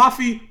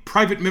coffee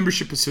private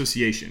membership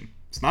association.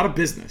 It's not a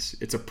business.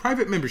 It's a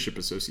private membership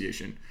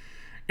association.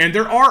 And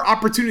there are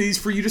opportunities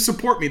for you to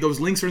support me. Those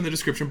links are in the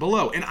description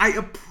below. And I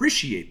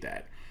appreciate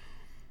that.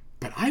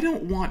 But I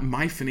don't want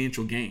my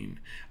financial gain.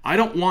 I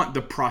don't want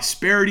the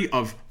prosperity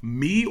of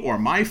me or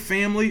my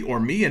family or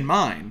me and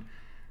mine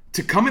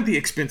to come at the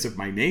expense of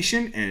my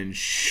nation, and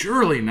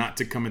surely not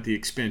to come at the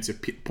expense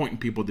of pointing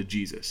people to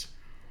Jesus.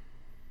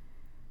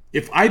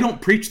 If I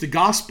don't preach the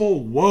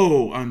gospel,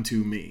 woe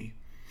unto me.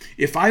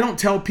 If I don't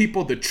tell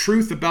people the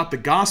truth about the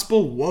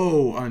gospel,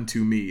 woe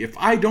unto me. If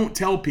I don't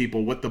tell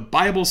people what the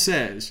Bible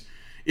says,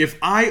 if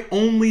I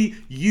only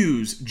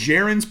use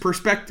Jaron's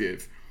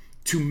perspective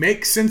to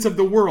make sense of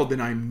the world,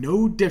 then I'm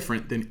no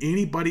different than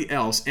anybody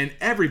else and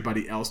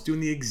everybody else doing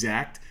the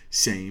exact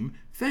same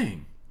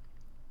thing.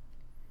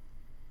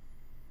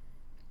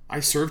 I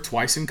served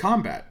twice in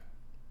combat.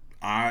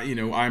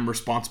 I'm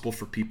responsible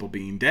for people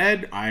being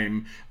dead.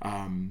 I've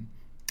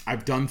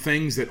done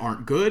things that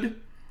aren't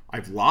good.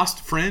 I've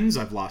lost friends.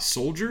 I've lost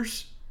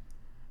soldiers.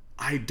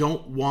 I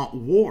don't want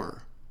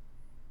war.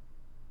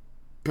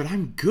 But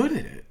I'm good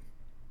at it.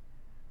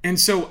 And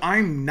so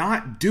I'm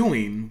not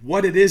doing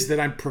what it is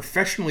that I'm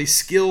professionally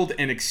skilled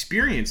and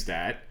experienced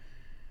at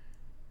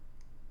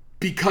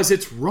because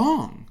it's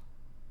wrong.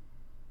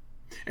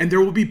 And there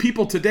will be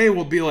people today who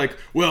will be like,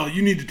 well,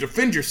 you need to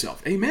defend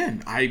yourself.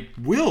 Amen. I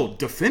will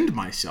defend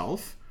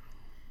myself.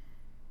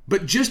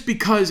 But just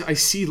because I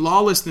see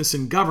lawlessness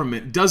in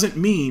government doesn't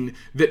mean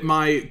that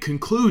my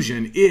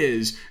conclusion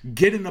is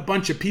getting a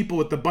bunch of people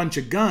with a bunch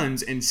of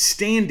guns and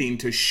standing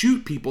to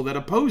shoot people that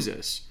oppose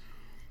us.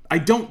 I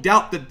don't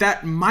doubt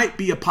that might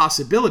be a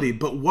possibility,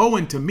 but woe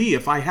unto me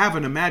if I have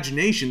an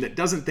imagination that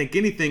doesn't think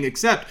anything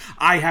except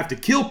I have to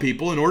kill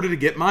people in order to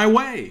get my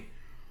way.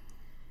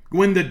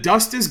 When the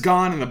dust is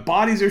gone and the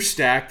bodies are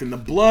stacked and the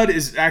blood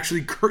is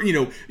actually,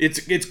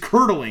 it's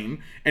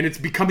curdling and it's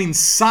becoming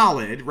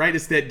solid, right?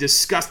 It's that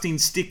disgusting,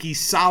 sticky,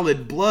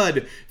 solid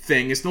blood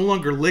thing. It's no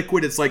longer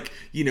liquid. It's like,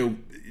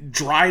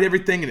 dried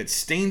everything and it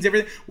stains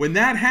everything. When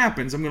that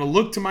happens, I'm going to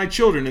look to my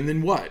children and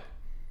then what?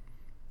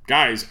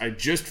 Guys, I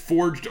just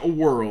forged a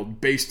world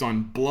based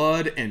on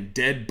blood and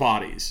dead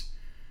bodies.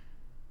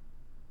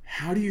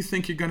 How do you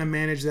think you're going to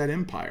manage that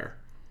empire?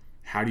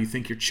 How do you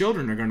think your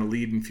children are going to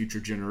lead in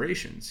future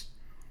generations?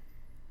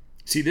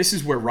 See, this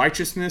is where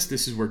righteousness,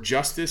 this is where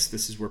justice,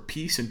 this is where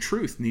peace and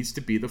truth needs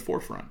to be the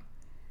forefront.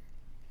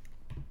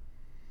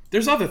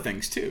 There's other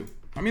things too.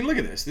 I mean, look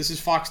at this. This is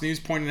Fox News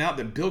pointing out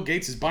that Bill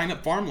Gates is buying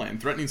up farmland,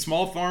 threatening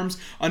small farms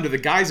under the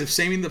guise of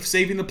saving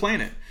the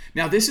planet.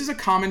 Now, this is a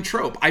common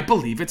trope. I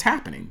believe it's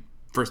happening,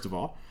 first of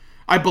all.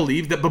 I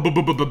believe that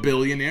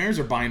billionaires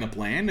are buying up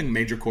land and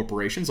major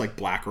corporations like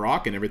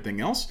BlackRock and everything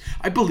else.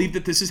 I believe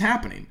that this is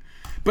happening.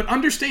 But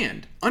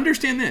understand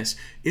this.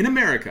 In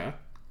America,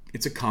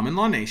 it's a common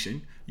law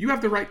nation. You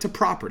have the right to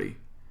property.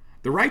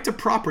 The right to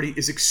property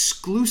is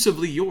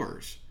exclusively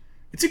yours.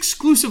 It's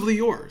exclusively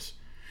yours.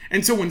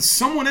 And so when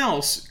someone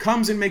else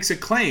comes and makes a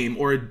claim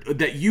or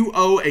that you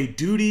owe a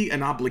duty,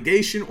 an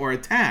obligation, or a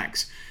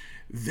tax,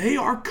 they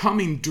are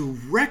coming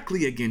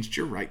directly against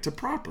your right to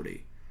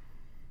property.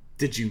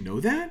 Did you know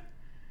that?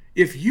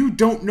 If you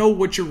don't know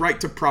what your right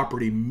to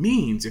property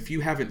means, if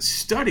you haven't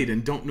studied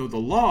and don't know the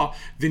law,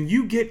 then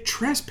you get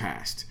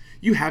trespassed.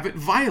 You have it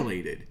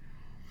violated.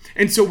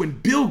 And so when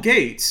Bill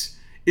Gates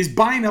is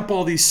buying up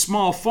all these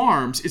small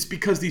farms, it's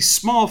because these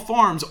small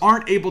farms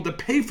aren't able to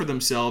pay for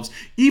themselves,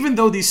 even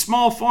though these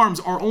small farms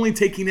are only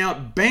taking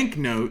out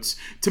banknotes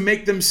to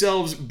make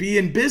themselves be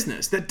in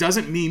business. That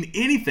doesn't mean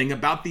anything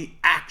about the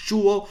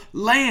actual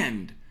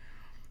land.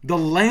 The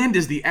land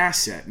is the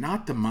asset,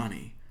 not the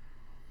money.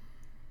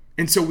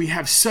 And so we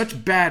have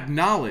such bad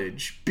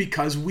knowledge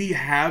because we've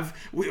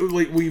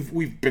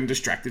been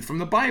distracted from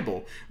the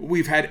Bible.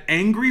 We've had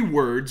angry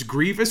words,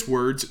 grievous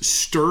words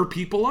stir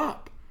people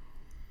up.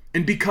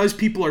 And because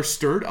people are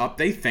stirred up,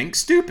 they think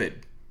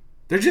stupid.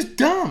 They're just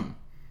dumb.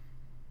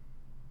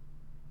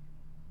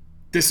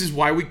 This is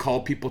why we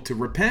call people to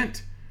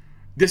repent.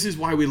 This is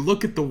why we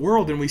look at the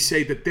world and we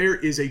say that there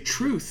is a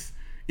truth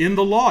In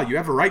the law, you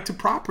have a right to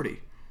property.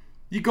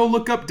 You go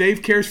look up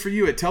Dave Cares for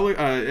You at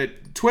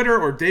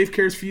Twitter or Dave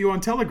Cares for You on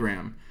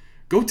Telegram.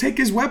 Go take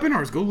his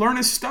webinars. Go learn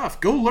his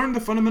stuff. Go learn the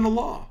fundamental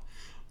law.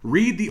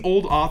 Read the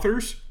old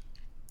authors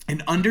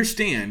and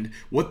understand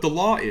what the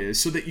law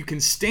is so that you can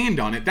stand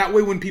on it. That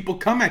way when people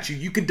come at you,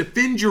 you can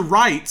defend your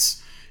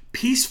rights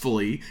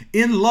peacefully,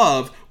 in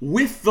love,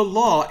 with the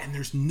law, and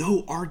there's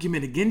no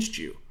argument against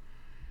you.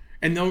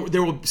 And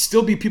there will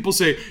still be people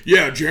say,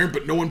 yeah, Jaron,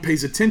 but no one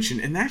pays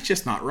attention. And that's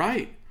just not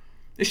right.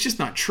 It's just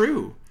not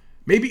true.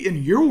 Maybe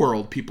in your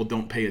world, people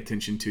don't pay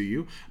attention to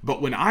you.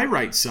 But when I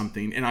write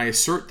something and I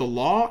assert the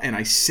law and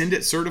I send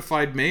it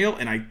certified mail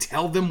and I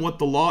tell them what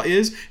the law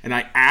is and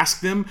I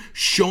ask them,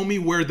 show me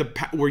where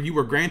you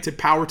were granted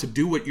power to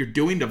do what you're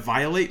doing to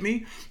violate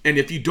me. And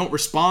if you don't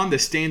respond,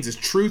 this stands as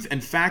truth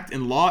and fact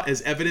and law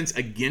as evidence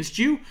against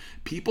you.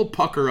 People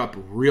pucker up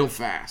real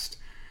fast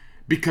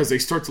because they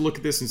start to look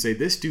at this and say,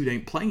 this dude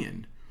ain't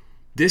playing.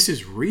 This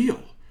is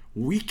real.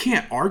 We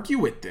can't argue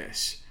with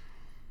this.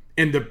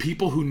 And the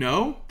people who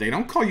know, they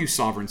don't call you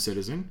sovereign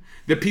citizen.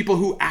 The people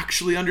who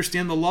actually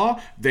understand the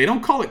law, they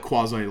don't call it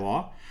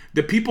quasi-law.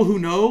 The people who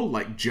know,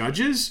 like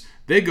judges,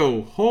 they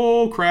go,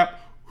 oh crap,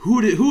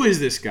 who is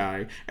this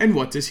guy? And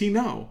what does he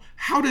know?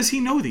 How does he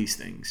know these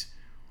things?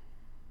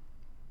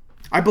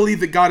 I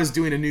believe that God is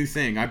doing a new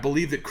thing. I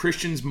believe that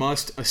Christians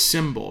must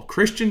assemble.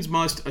 Christians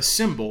must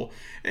assemble.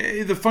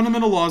 The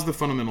fundamental law is the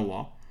fundamental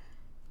law.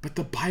 But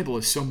the Bible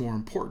is so more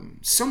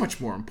important, so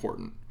much more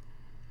important.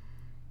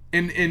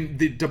 And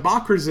the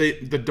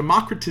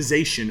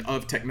democratization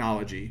of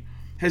technology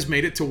has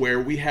made it to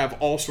where we have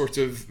all sorts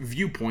of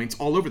viewpoints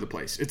all over the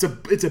place. It's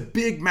a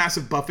big,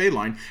 massive buffet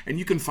line, and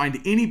you can find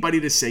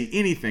anybody to say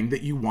anything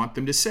that you want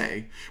them to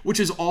say, which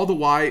is all the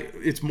why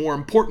it's more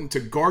important to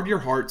guard your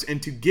hearts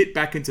and to get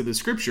back into the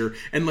scripture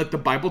and let the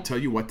Bible tell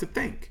you what to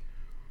think.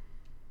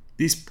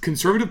 These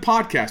conservative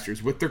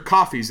podcasters with their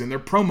coffees and their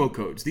promo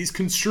codes, these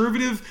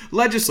conservative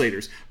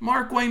legislators,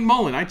 Mark Wayne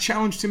Mullen, I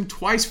challenged him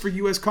twice for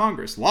U.S.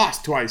 Congress,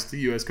 lost twice to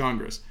U.S.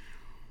 Congress.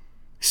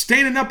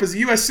 Standing up as a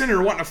U.S.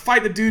 Senator wanting to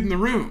fight the dude in the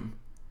room.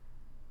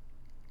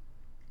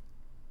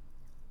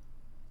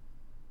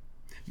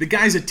 The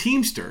guy's a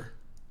Teamster.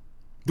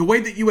 The way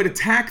that you would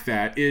attack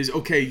that is,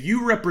 okay,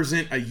 you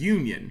represent a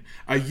union.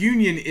 A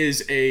union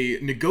is a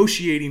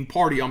negotiating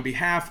party on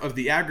behalf of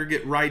the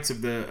aggregate rights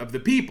of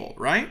the people,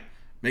 right?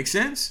 Make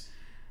sense?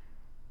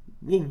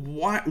 Well,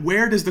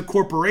 where does the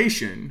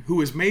corporation,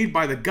 who is made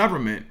by the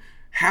government,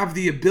 have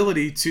the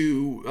ability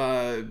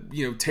to,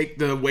 take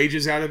the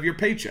wages out of your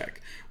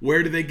paycheck?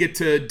 Where do they get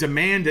to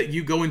demand that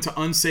you go into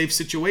unsafe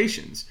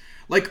situations?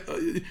 Like,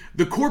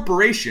 the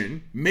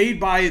corporation made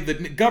by the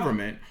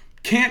government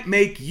can't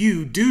make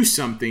you do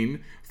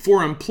something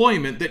for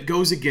employment that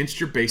goes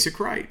against your basic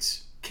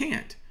rights.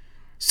 Can't.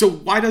 So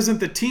why doesn't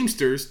the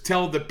Teamsters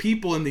tell the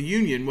people in the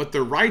union what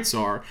their rights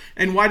are?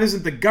 And why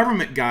doesn't the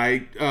government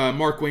guy,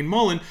 Mark Wayne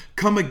Mullen,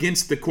 come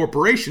against the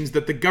corporations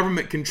that the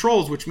government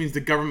controls, which means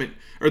the government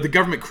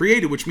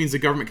created, which means the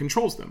government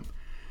controls them?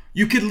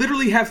 You could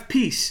literally have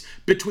peace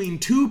between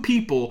two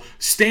people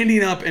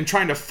standing up and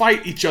trying to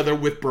fight each other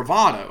with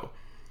bravado.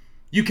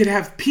 You could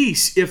have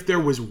peace if there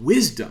was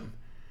wisdom.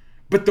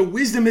 But the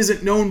wisdom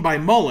isn't known by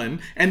Mullen,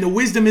 and the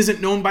wisdom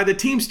isn't known by the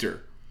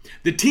Teamster.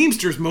 The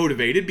Teamster's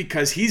motivated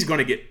because he's going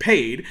to get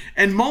paid,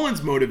 and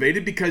Mullen's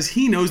motivated because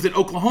he knows that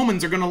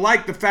Oklahomans are going to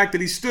like the fact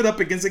that he stood up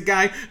against a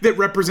guy that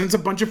represents a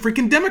bunch of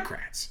freaking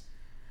Democrats.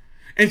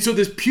 And so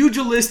this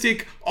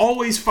pugilistic,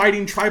 always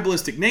fighting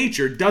tribalistic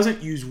nature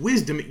doesn't use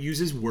wisdom, it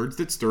uses words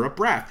that stir up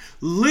wrath.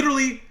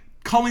 Literally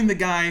calling the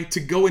guy to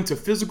go into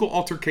physical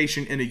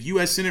altercation in a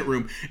U.S. Senate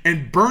room,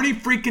 and Bernie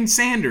freaking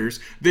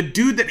Sanders, the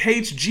dude that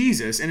hates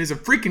Jesus and is a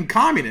freaking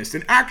communist,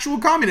 an actual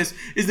communist,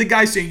 is the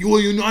guy saying, you are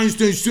a United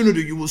States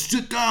Senator, you will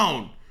sit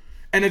down.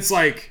 And it's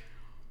like,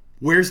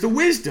 where's the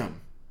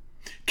wisdom?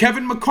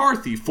 Kevin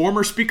McCarthy,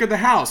 former Speaker of the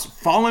House,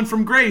 fallen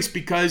from grace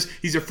because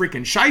he's a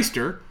freaking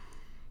shyster.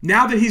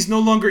 Now that he's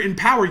no longer in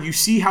power, you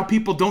see how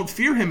people don't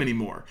fear him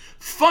anymore.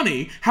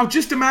 Funny how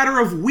just a matter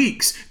of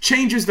weeks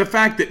changes the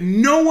fact that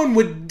no one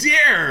would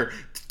dare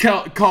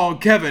call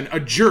Kevin a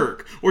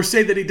jerk or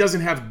say that he doesn't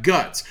have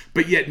guts.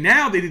 But yet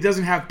now that he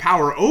doesn't have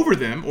power over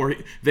them, or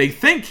they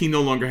think he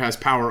no longer has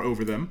power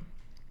over them,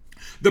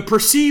 the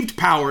perceived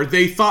power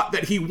they thought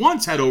that he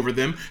once had over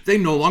them, they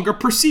no longer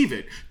perceive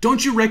it.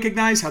 Don't you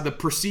recognize how the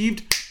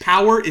perceived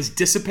power is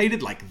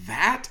dissipated like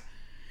that?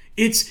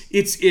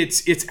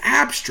 It's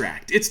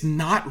abstract. It's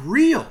not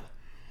real.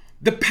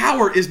 The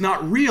power is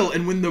not real,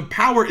 and when the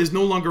power is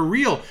no longer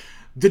real,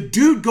 the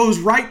dude goes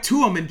right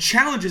to him and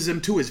challenges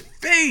him to his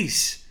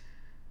face.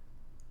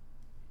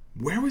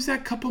 Where was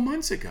that a couple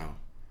months ago?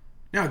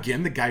 Now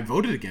again, the guy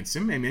voted against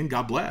him. Amen.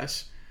 God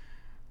bless.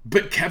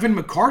 But Kevin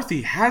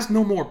McCarthy has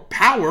no more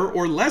power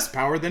or less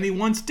power than he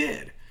once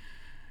did.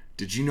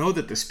 Did you know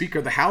that the Speaker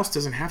of the House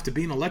doesn't have to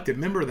be an elected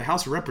member of the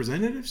House of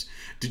Representatives?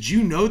 Did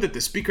you know that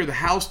the Speaker of the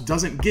House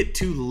doesn't get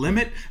to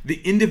limit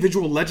the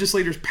individual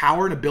legislator's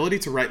power and ability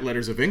to write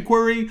letters of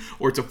inquiry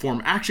or to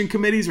form action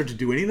committees or to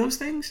do any of those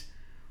things?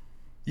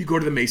 You go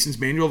to the Mason's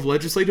Manual of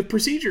Legislative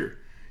Procedure.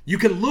 You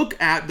can look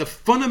at the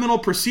fundamental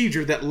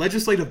procedure that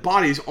legislative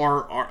bodies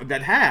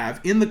that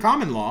have in the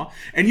common law,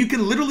 and you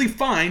can literally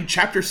find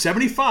chapter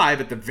 75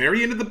 at the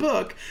very end of the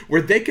book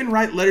where they can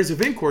write letters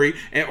of inquiry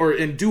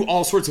and do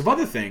all sorts of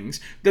other things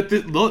that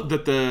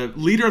the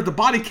leader of the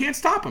body can't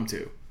stop them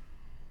to.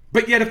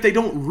 But yet, if they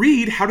don't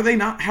read, how do they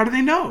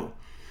know?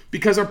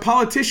 Because our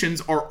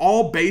politicians are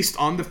all based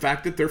on the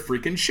fact that they're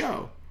freaking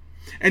show.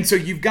 And so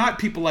you've got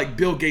people like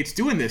Bill Gates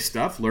doing this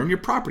stuff, learn your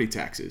property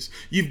taxes.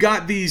 You've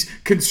got these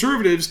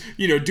conservatives,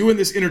 doing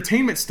this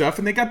entertainment stuff,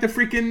 and they got the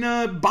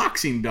freaking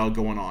boxing bell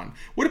going on.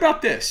 What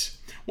about this?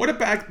 What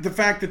about the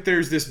fact that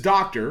there's this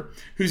doctor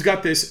who's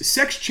got this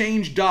sex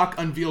change doc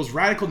unveils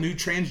radical new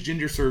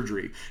transgender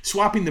surgery,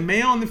 swapping the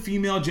male and the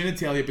female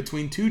genitalia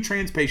between two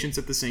trans patients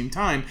at the same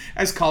time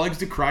as colleagues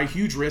decry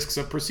huge risks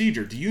of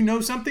procedure. Do you know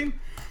something?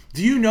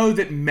 Do you know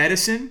that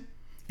medicine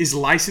is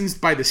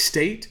licensed by the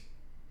state?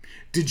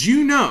 Did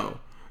you know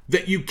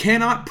that you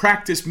cannot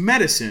practice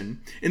medicine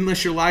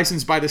unless you're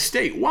licensed by the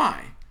state?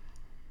 Why?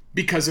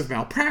 Because of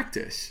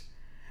malpractice.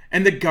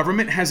 And the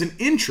government has an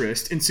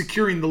interest in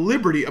securing the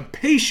liberty of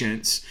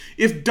patients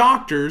if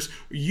doctors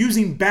are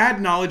using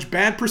bad knowledge,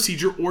 bad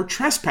procedure, or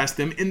trespass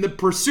them in the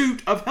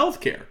pursuit of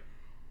healthcare.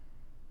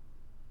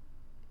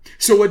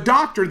 So a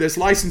doctor that's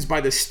licensed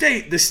by the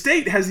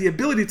state has the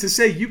ability to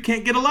say you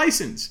can't get a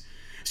license.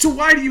 So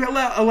why do you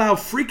allow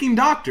freaking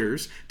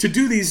doctors to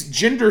do these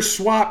gender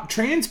swap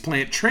trans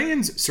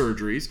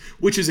surgeries,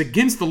 which is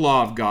against the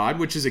law of God,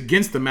 which is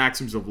against the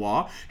maxims of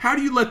law? How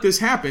do you let this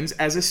happen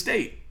as a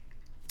state?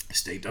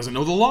 State doesn't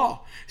know the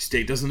law.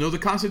 State doesn't know the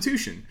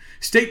Constitution.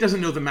 State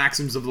doesn't know the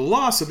maxims of the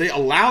law, so they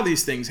allow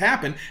these things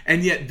happen,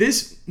 and yet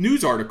this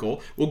news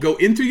article will go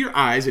in through your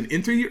eyes and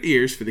in through your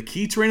ears for the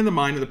key terrain of the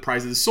mind and the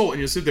prize of the soul, and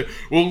you'll sit there,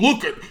 well,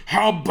 look at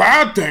how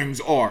bad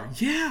things are.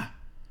 Yeah,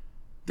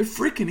 they're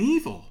freaking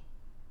evil.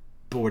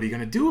 But what are you going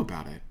to do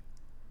about it?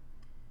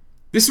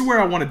 This is where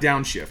I want to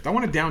downshift. I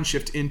want to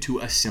downshift into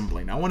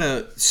assembling. I want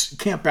to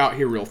camp out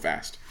here real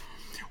fast.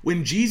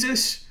 When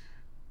Jesus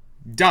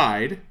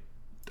died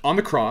on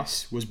the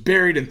cross, was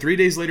buried, and 3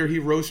 days later he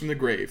rose from the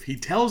grave, he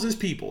tells his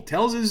people,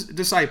 tells his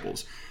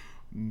disciples,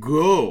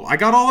 go. I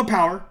got all the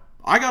power.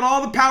 I got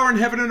all the power in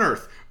heaven and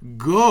earth.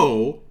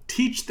 Go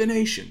teach the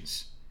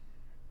nations.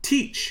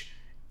 Teach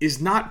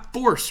is not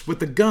force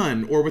with a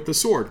gun or with a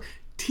sword.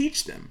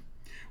 Teach them.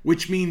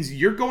 Which means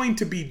you're going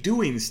to be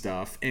doing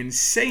stuff and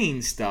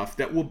saying stuff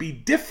that will be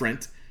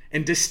different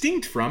and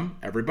distinct from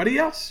everybody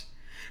else.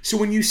 So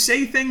when you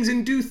say things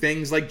and do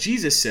things like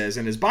Jesus says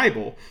in his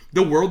Bible,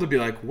 the world will be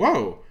like,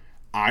 whoa,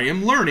 I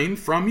am learning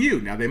from you.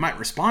 Now they might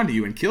respond to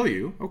you and kill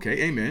you.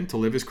 Okay, amen. To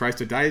live is Christ,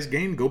 to die is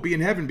gain. Go be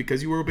in heaven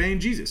because you were obeying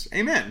Jesus.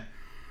 Amen.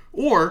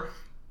 Or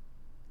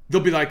they'll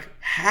be like,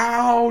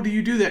 how do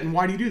you do that and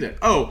why do you do that?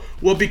 Oh,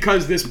 well,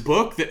 because this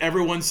book that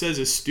everyone says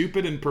is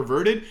stupid and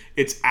perverted,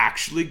 it's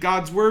actually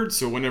God's word.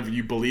 So whenever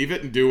you believe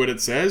it and do what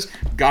it says,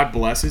 God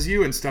blesses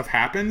you and stuff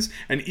happens.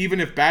 And even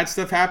if bad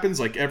stuff happens,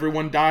 like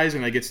everyone dies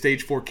and I get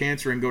stage 4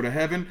 cancer and go to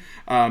heaven,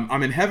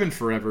 I'm in heaven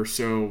forever.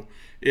 So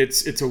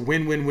it's a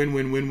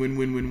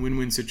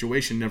win-win-win-win-win-win-win-win-win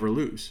situation. Never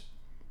lose.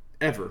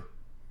 Ever.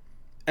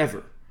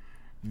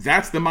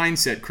 That's the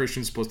mindset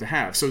Christians are supposed to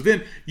have. So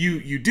then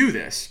you do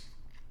this.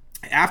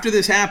 After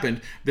this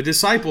happened, the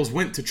disciples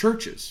went to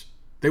churches.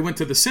 They went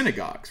to the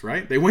synagogues,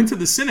 right? They went to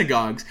the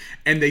synagogues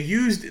and they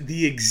used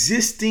the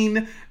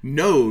existing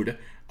node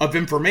of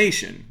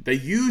information. They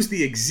used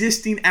the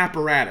existing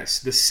apparatus,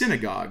 the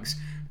synagogues,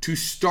 to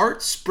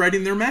start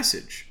spreading their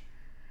message.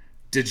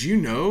 Did you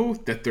know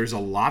that there's a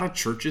lot of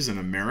churches in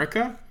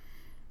America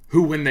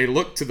who, when they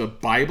look to the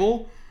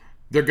Bible,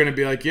 they're going to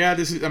be like, yeah,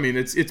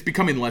 it's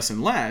becoming less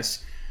and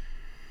less,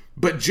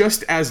 but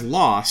just as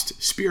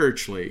lost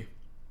spiritually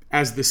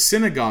as the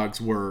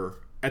synagogues were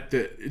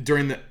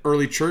during the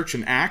early church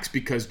in Acts,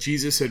 because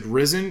Jesus had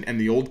risen and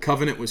the old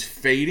covenant was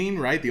fading,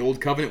 right? The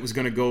old covenant was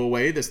going to go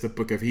away. That's the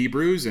book of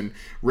Hebrews, and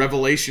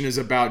Revelation is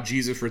about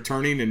Jesus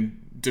returning and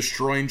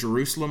destroying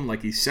Jerusalem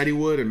like he said he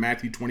would in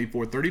Matthew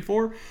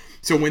 24:34.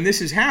 So when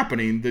this is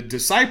happening, the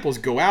disciples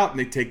go out and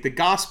they take the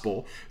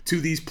gospel to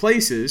these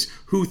places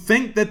who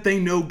think that they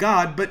know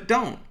God but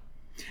don't.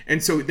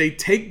 And so they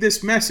take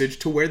this message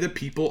to where the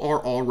people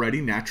are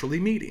already naturally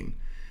meeting.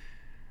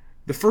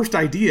 The first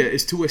idea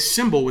is to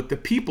assemble with the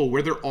people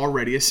where they're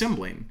already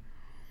assembling.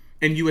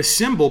 And you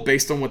assemble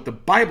based on what the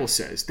Bible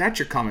says. That's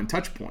your common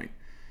touch point.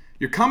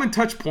 Your common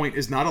touch point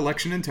is not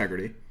election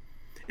integrity.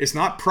 It's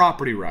not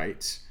property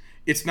rights.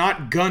 It's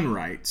not gun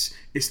rights.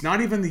 It's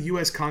not even the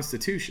U.S.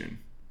 Constitution.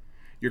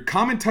 Your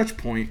common touch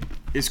point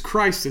is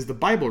Christ, as the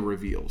Bible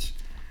reveals.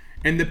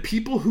 And the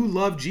people who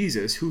love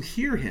Jesus, who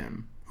hear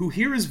him, who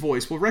hear his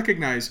voice, will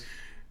recognize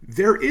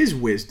there is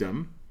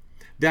wisdom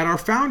that our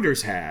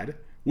founders had,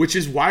 which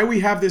is why we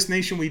have this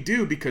nation we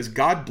do, because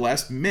God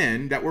blessed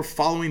men that were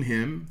following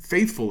him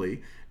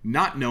faithfully,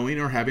 not knowing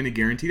or having a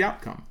guaranteed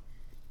outcome.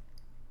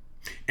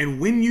 And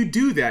when you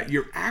do that,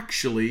 you're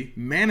actually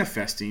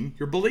manifesting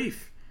your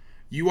belief.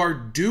 You are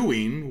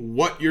doing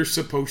what you're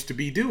supposed to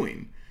be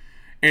doing.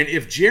 And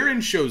if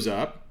Jaron shows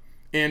up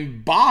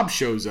and Bob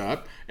shows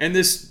up, and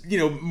this,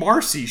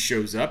 Marcy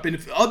shows up, and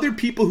if other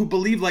people who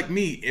believe like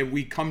me, and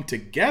we come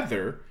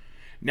together,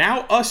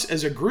 now us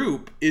as a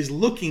group is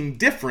looking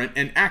different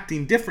and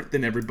acting different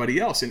than everybody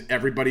else, and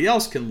everybody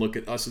else can look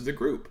at us as a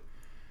group.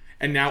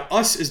 And now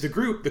us as the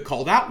group, the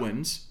called out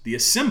ones, the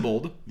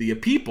assembled, the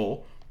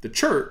people, the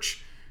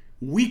church,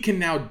 we can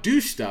now do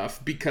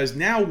stuff because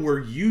now we're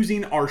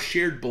using our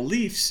shared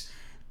beliefs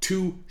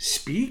to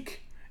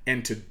speak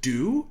and to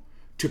do,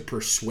 to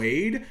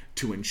persuade,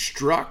 to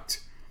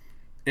instruct,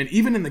 and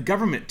even in the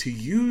government to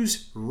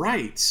use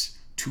rights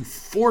to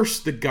force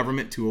the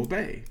government to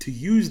obey, to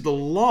use the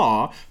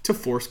law to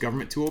force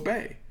government to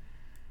obey.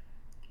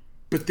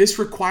 But this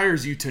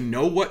requires you to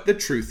know what the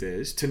truth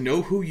is, to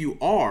know who you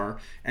are,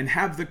 and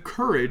have the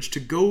courage to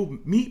go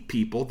meet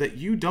people that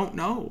you don't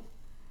know.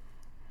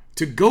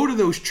 To go to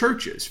those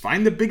churches,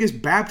 find the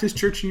biggest Baptist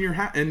church in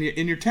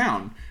your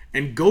town,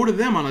 and go to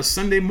them on a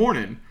Sunday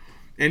morning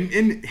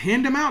and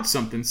hand them out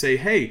something. Say,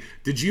 hey,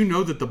 did you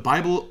know that the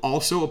Bible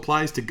also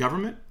applies to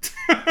government?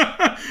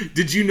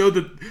 Did you know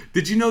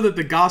that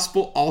the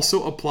gospel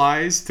also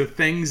applies to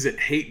things that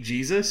hate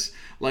Jesus?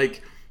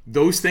 Like,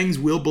 those things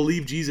will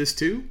believe Jesus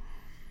too?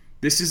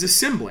 This is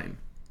assembling.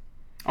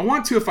 I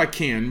want to, if I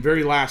can,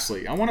 very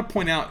lastly, I want to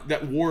point out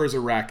that war is a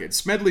racket.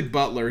 Smedley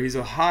Butler, he's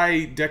a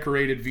high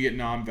decorated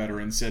Vietnam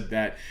veteran, said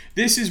that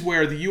this is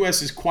where the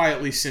U.S. is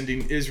quietly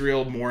sending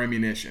Israel more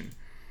ammunition.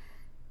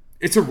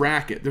 It's a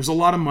racket. There's a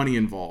lot of money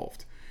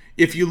involved.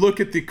 If you look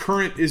at the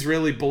current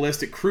Israeli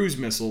ballistic cruise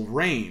missile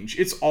range,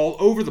 it's all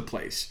over the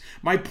place.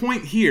 My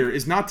point here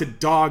is not to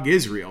dog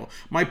Israel.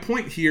 My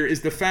point here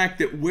is the fact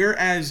that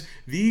whereas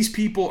these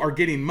people are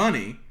getting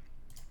money,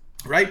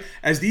 right?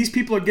 As these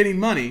people are getting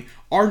money,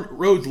 our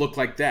roads look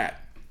like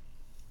that.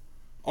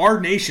 Our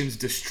nation's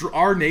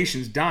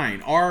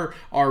dying.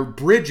 Our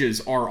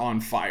bridges are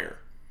on fire.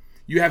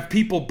 You have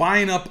people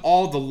buying up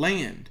all the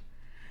land.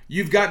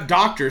 You've got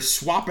doctors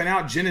swapping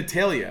out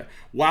genitalia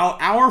while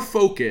our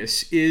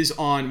focus is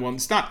on, well,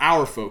 it's not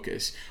our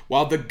focus.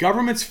 While the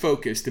government's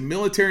focus, the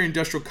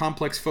military-industrial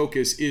complex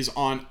focus is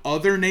on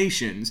other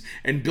nations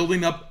and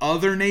building up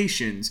other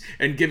nations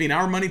and giving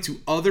our money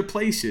to other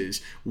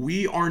places,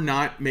 we are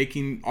not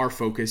making our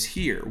focus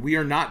here. We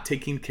are not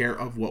taking care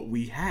of what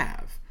we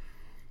have.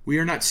 We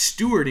are not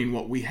stewarding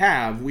what we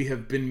have. We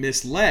have been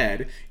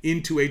misled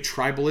into a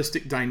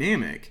tribalistic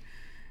dynamic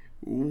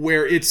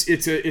where it's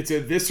a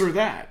this or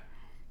that.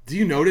 Do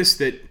you notice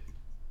that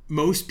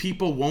most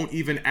people won't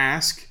even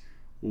ask,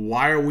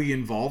 why are we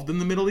involved in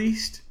the Middle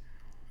East?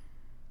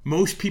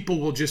 Most people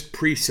will just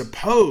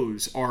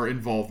presuppose our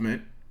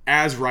involvement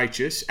as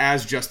righteous,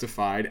 as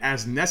justified,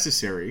 as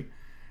necessary.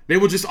 They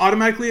will just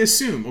automatically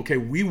assume, okay,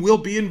 we will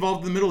be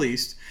involved in the Middle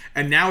East,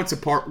 and now it's a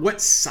part,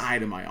 what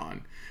side am I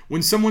on?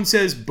 When someone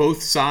says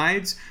both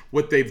sides,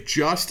 what they've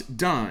just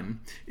done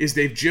is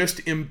they've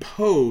just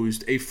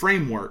imposed a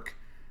framework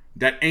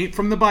that ain't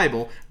from the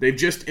Bible. They've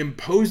just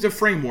imposed a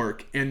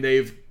framework and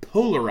they've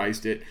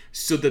polarized it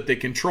so that they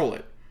control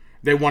it.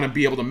 They want to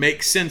be able to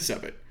make sense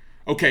of it.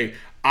 Okay,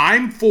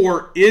 I'm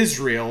for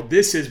Israel.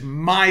 This is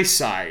my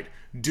side.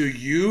 Do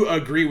you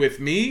agree with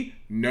me?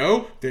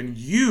 No? Then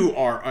you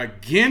are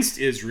against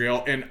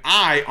Israel, and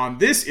I, on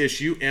this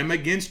issue, am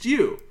against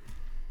you.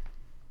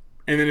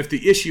 And then if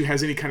the issue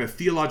has any kind of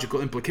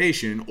theological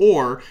implication,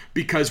 or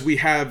because we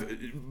have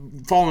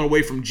fallen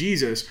away from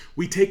Jesus,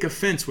 we take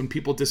offense when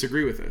people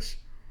disagree with us.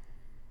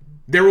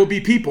 There will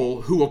be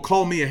people who will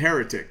call me a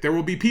heretic. There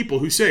will be people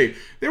who say,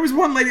 there was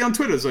one lady on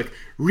Twitter that's like,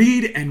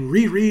 read and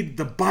reread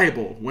the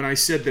Bible, when I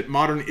said that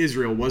modern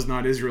Israel was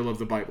not Israel of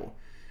the Bible.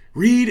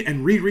 Read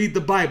and reread the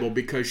Bible,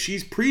 because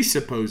she's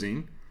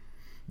presupposing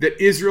that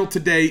Israel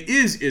today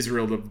is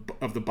Israel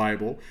of the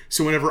Bible.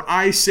 So whenever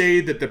I say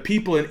that the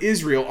people in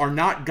Israel are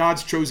not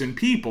God's chosen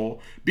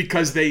people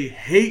because they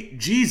hate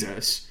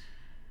Jesus,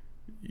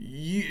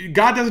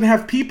 God doesn't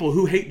have people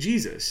who hate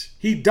Jesus.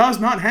 He does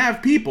not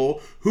have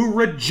people who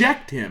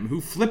reject him, who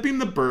flip him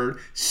the bird,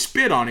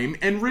 spit on him,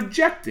 and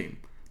reject him.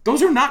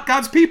 Those are not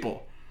God's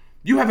people.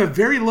 You have a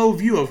very low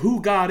view of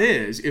who God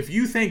is if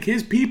you think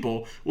his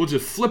people will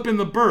just flip in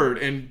the bird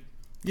and,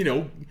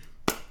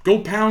 go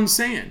pound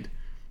sand.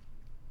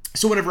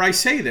 So whenever I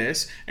say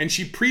this, and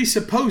she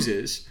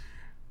presupposes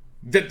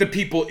that the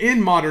people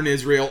in modern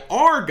Israel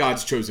are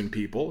God's chosen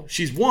people,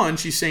 she's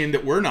saying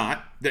that we're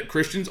not, that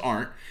Christians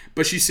aren't,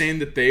 but she's saying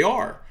that they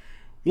are.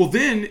 Well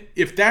then,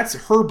 if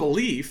that's her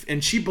belief,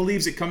 and she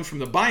believes it comes from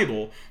the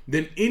Bible,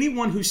 then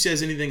anyone who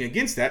says anything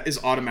against that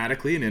is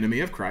automatically an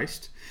enemy of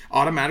Christ,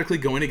 automatically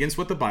going against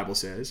what the Bible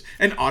says,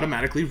 and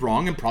automatically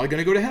wrong and probably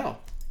going to go to hell.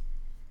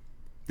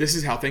 This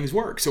is how things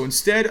work. So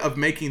instead of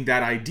making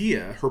that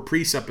idea, her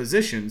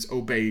presuppositions,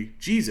 obey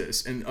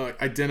Jesus and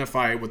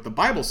identify what the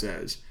Bible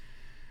says,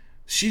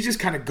 she's just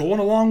kind of going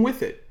along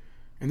with it.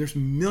 And there's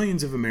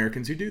millions of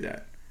Americans who do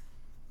that.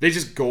 They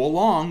just go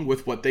along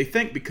with what they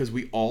think because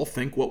we all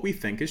think what we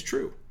think is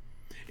true.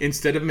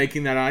 Instead of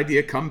making that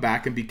idea come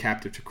back and be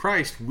captive to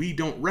Christ, we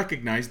don't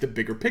recognize the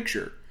bigger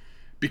picture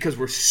because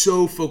we're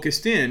so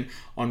focused in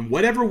on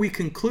whatever we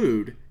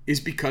conclude is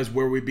because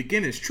where we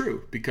begin is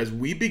true. Because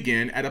we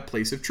begin at a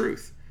place of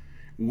truth.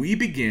 We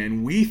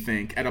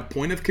think, at a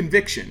point of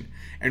conviction,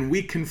 and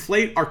we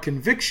conflate our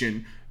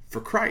conviction for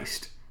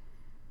Christ.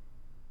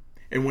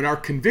 And when our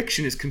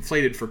conviction is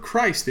conflated for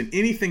Christ, then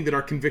anything that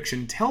our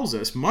conviction tells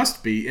us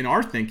must be, in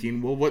our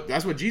thinking, well,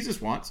 that's what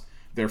Jesus wants,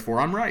 therefore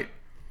I'm right.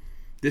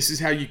 This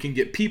is how you can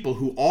get people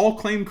who all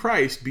claim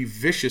Christ be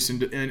vicious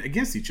and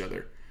against each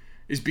other,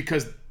 is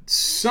because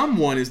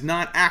someone is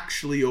not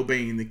actually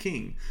obeying the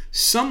king.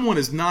 Someone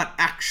is not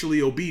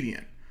actually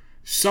obedient.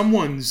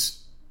 Someone's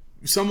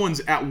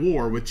at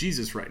war with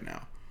Jesus right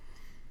now.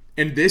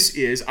 And this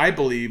is, I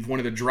believe, one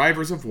of the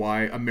drivers of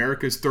why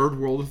America's third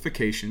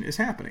worldification is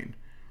happening.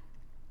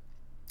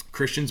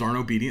 Christians aren't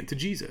obedient to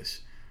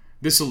Jesus.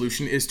 The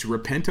solution is to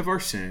repent of our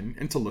sin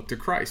and to look to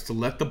Christ, to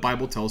let the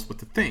Bible tell us what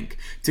to think,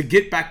 to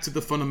get back to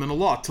the fundamental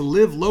law, to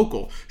live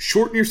local,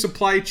 shorten your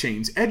supply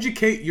chains,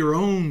 educate your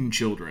own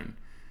children.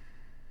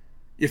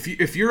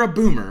 If you're a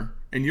boomer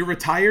and you're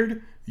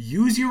retired,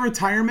 use your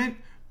retirement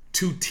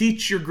to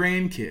teach your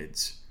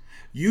grandkids.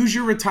 Use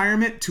your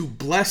retirement to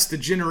bless the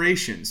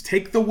generations.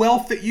 Take the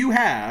wealth that you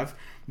have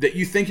that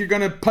you think you're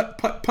going to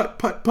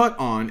put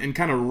on and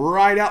kind of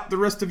ride out the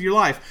rest of your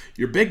life.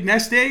 Your big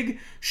nest egg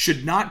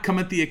should not come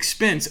at the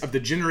expense of the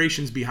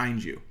generations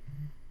behind you.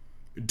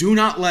 Do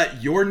not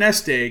let your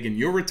nest egg and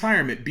your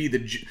retirement be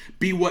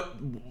what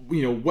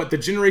the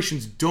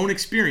generations don't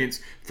experience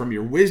from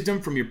your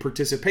wisdom, from your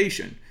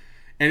participation.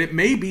 And it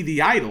may be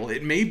the idol,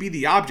 it may be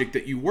the object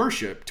that you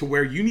worship to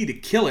where you need to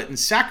kill it and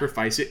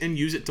sacrifice it and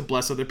use it to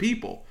bless other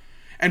people.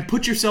 And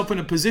put yourself in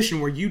a position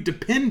where you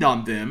depend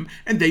on them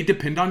and they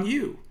depend on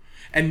you.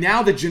 And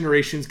now the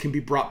generations can be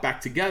brought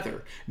back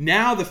together.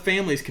 Now the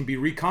families can be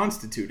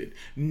reconstituted.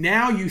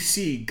 Now you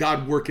see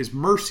God work his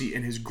mercy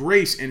and his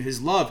grace and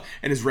his love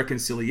and his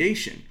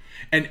reconciliation.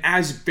 And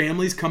as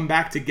families come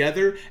back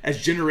together,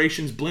 as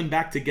generations blend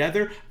back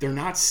together, they're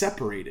not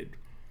separated.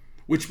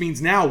 Which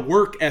means now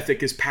work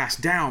ethic is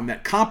passed down,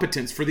 that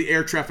competence for the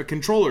air traffic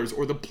controllers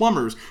or the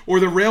plumbers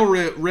or the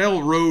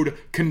railroad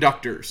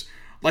conductors.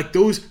 Like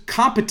those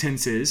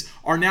competences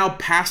are now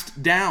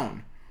passed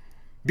down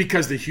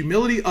because the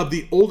humility of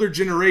the older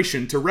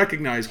generation to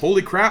recognize,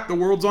 holy crap, the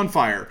world's on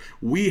fire.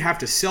 We have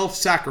to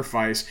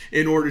self-sacrifice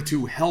in order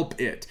to help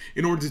it,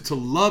 in order to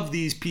love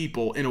these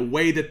people in a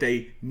way that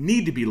they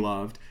need to be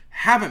loved,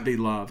 haven't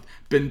been loved,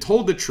 been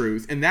told the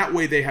truth, and that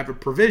way they have a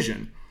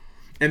provision.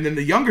 And then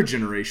the younger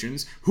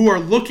generations who are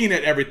looking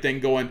at everything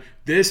going,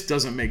 this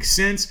doesn't make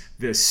sense.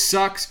 This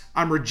sucks.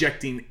 I'm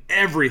rejecting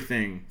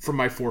everything from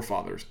my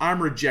forefathers.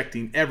 I'm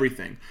rejecting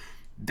everything.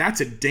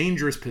 That's a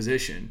dangerous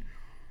position.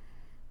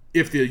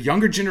 If the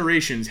younger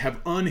generations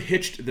have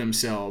unhitched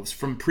themselves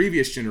from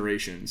previous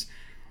generations,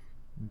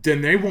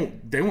 then they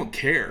won't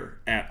care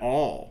at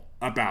all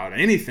about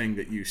anything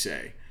that you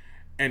say.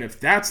 And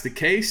if that's the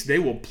case, they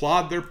will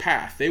plod their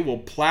path. They will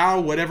plow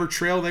whatever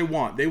trail they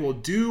want. They will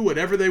do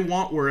whatever they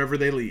want wherever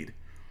they lead.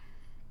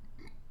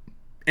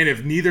 And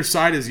if neither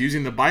side is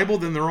using the Bible,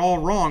 then they're all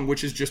wrong,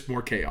 which is just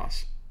more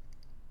chaos.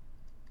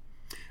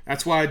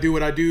 That's why I do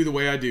what I do the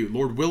way I do.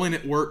 Lord willing,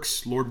 it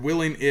works. Lord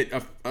willing, it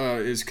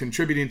is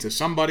contributing to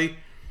somebody.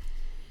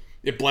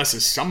 It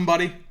blesses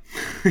somebody.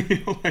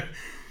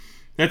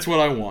 That's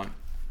what I want.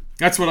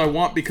 That's what I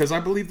want because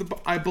I believe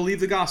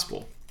the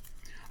gospel.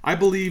 I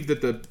believe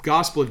that the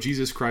gospel of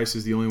Jesus Christ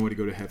is the only way to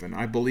go to heaven.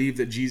 I believe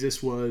that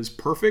Jesus was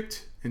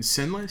perfect and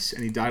sinless,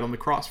 and he died on the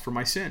cross for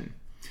my sin.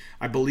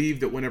 I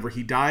believe that whenever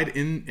he died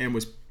and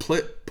was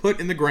put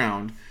in the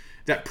ground,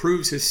 that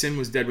proves his sin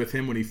was dead with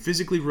him. When he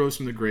physically rose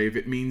from the grave,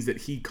 it means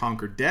that he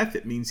conquered death.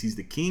 It means he's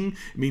the king.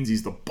 It means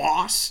he's the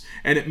boss.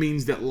 And it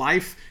means that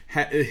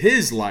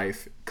his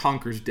life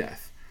conquers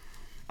death.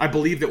 I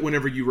believe that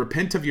whenever you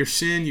repent of your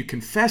sin, you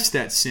confess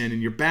that sin,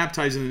 and you're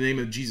baptized in the name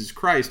of Jesus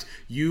Christ,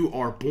 you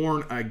are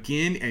born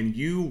again and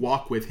you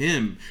walk with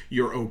him.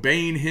 You're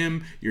obeying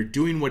him. You're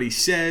doing what he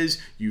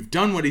says. You've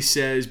done what he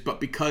says,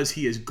 but because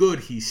he is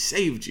good, he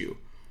saved you.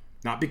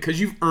 Not because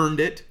you've earned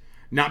it,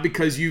 not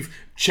because you've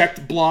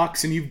checked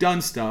blocks and you've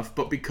done stuff,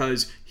 but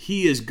because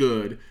he is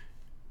good,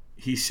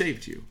 he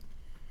saved you.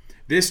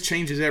 This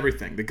changes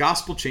everything. The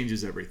gospel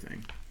changes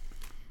everything.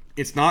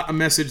 It's not a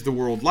message the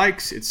world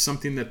likes. It's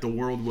something that the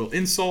world will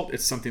insult.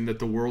 It's something that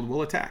the world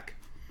will attack.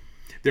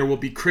 There will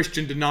be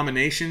Christian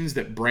denominations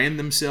that brand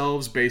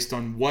themselves based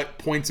on what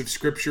points of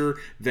Scripture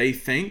they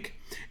think.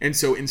 And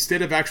so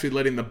instead of actually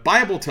letting the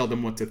Bible tell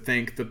them what to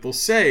think, that they'll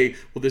say,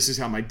 well, this is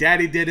how my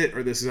daddy did it,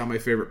 or this is how my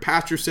favorite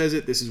pastor says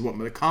it, this is what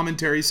the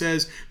commentary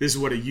says, this is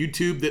what a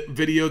YouTube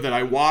video that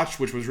I watched,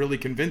 which was really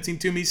convincing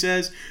to me,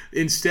 says.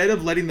 Instead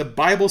of letting the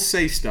Bible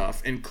say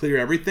stuff and clear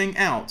everything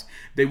out,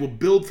 they will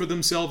build for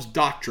themselves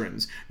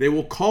doctrines. They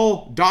will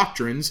call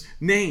doctrines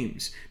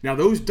names. Now,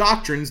 those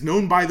doctrines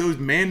known by those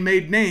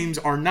man-made names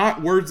are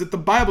not words that the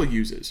Bible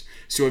uses.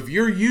 So if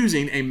you're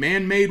using a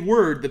man-made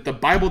word that the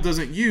Bible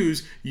doesn't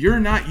use,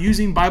 you're not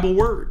using Bible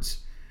words.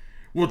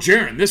 Well,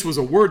 Jaron, this was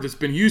a word that's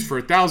been used for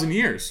 1,000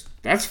 years.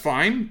 That's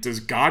fine. Does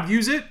God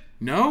use it?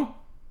 No?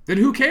 Then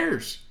who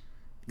cares?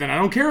 then I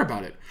don't care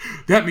about it.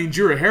 That means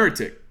you're a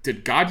heretic.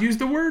 Did God use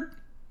the word?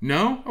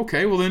 No?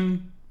 Okay, well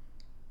then,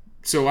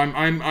 so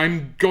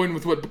I'm going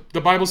with what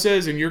the Bible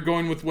says and you're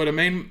going with what a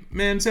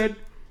man said?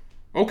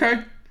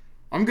 Okay,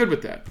 I'm good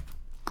with that.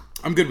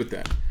 I'm good with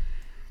that.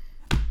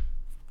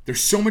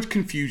 There's so much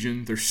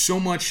confusion. There's so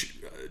much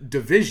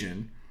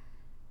division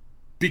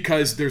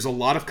because there's a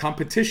lot of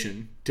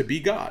competition to be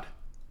God.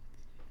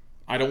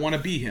 I don't want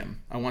to be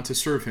him. I want to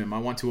serve him. I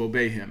want to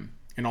obey him.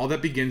 And all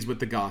that begins with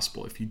the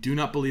gospel. If you do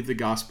not believe the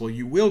gospel,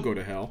 you will go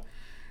to hell.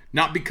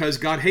 Not because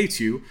God hates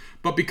you,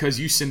 but because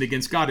you sinned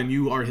against God and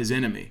you are his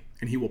enemy.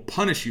 And he will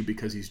punish you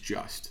because he's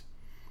just.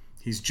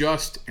 He's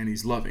just and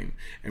he's loving.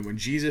 And when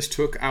Jesus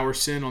took our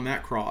sin on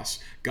that cross,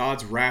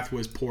 God's wrath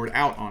was poured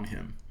out on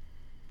him.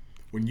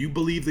 When you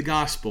believe the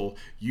gospel,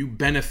 you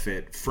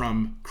benefit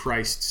from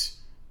Christ's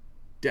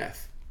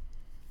death.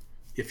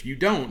 If you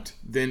don't,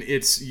 then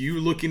it's you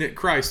looking at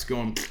Christ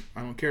going,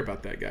 I don't care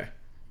about that guy.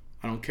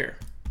 I don't care.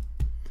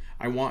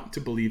 I want to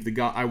believe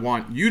I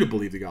want you to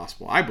believe the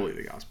gospel. I believe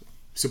the gospel.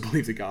 So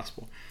believe the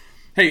gospel.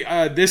 Hey,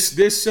 this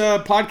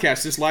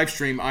podcast, this live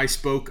stream, I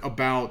spoke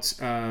about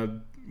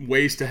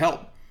ways to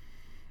help.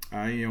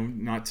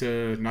 Not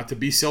to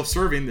be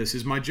self-serving. This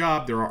is my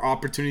job. There are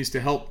opportunities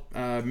to help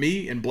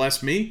me and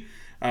bless me.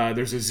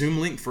 There's a Zoom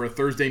link for a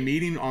Thursday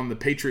meeting on the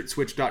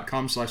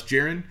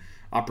patriotswitch.com/Jaron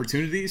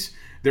opportunities.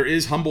 There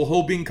is Humble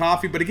Whole Bean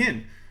Coffee, but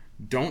again,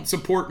 don't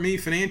support me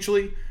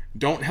financially.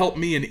 Don't help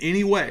me in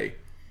any way.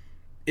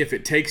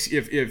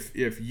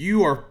 If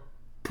you are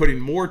putting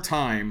more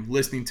time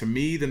listening to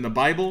me than the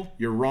Bible,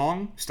 you're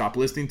wrong. Stop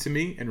listening to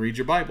me and read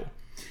your Bible.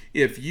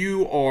 If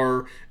you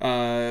are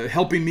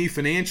helping me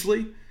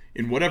financially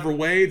in whatever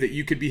way that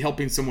you could be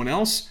helping someone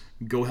else,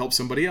 go help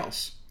somebody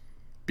else.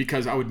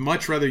 Because I would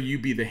much rather you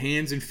be the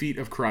hands and feet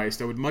of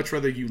Christ. I would much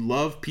rather you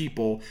love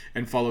people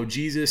and follow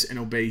Jesus and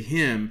obey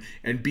him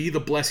and be the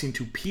blessing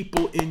to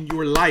people in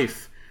your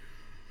life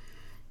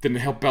than to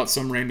help out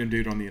some random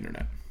dude on the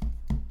internet.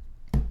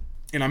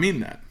 And I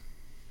mean that.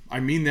 I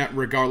mean that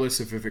regardless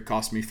of if it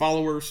costs me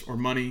followers or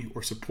money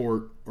or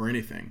support or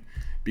anything.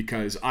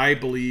 Because I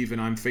believe and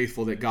I'm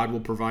faithful that God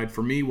will provide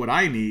for me what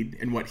I need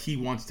and what he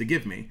wants to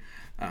give me.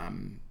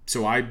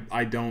 So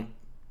I don't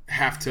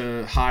have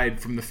to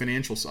hide from the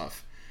financial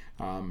stuff.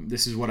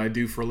 This is what I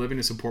do for a living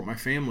to support my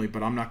family,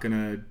 but I'm not going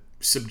to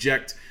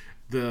subject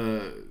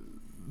the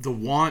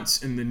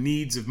wants and the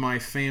needs of my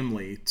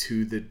family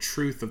to the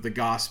truth of the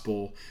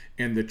gospel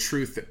and the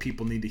truth that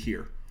people need to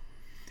hear.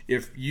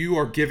 If you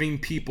are giving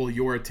people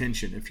your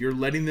attention, if you're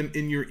letting them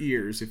in your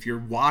ears, if you're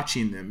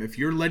watching them, if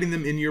you're letting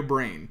them in your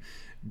brain,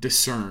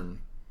 discern.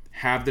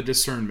 Have the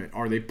discernment.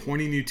 Are they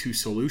pointing you to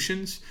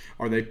solutions?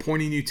 Are they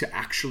pointing you to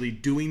actually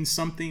doing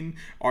something?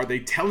 Are they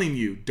telling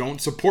you,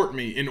 don't support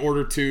me in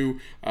order to,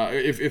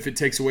 if it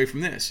takes away from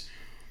this?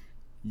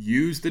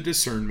 Use the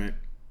discernment,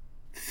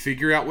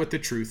 figure out what the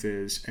truth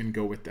is, and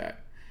go with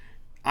that.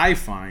 I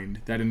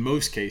find that in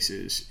most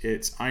cases,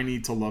 it's I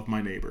need to love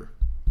my neighbor.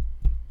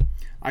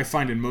 I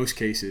find in most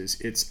cases,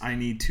 it's I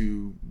need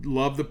to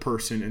love the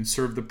person and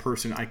serve the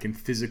person I can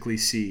physically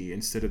see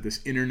instead of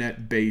this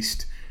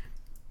internet-based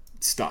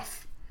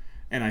stuff.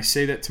 And I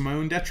say that to my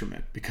own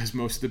detriment because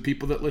most of the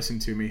people that listen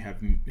to me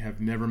have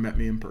never met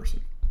me in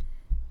person.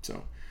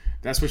 So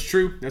that's what's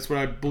true. That's what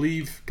I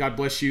believe. God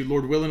bless you.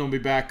 Lord willing, I'll be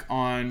back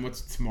on,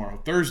 what's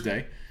tomorrow?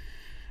 Thursday.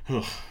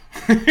 Ugh.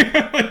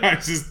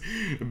 It's just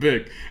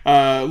big.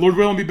 Lord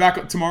willing, I'll be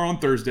back tomorrow on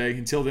Thursday.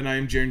 Until then, I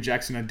am Jaron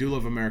Jackson. I do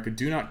love America.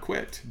 Do not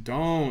quit.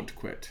 Don't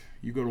quit.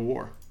 You go to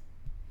war.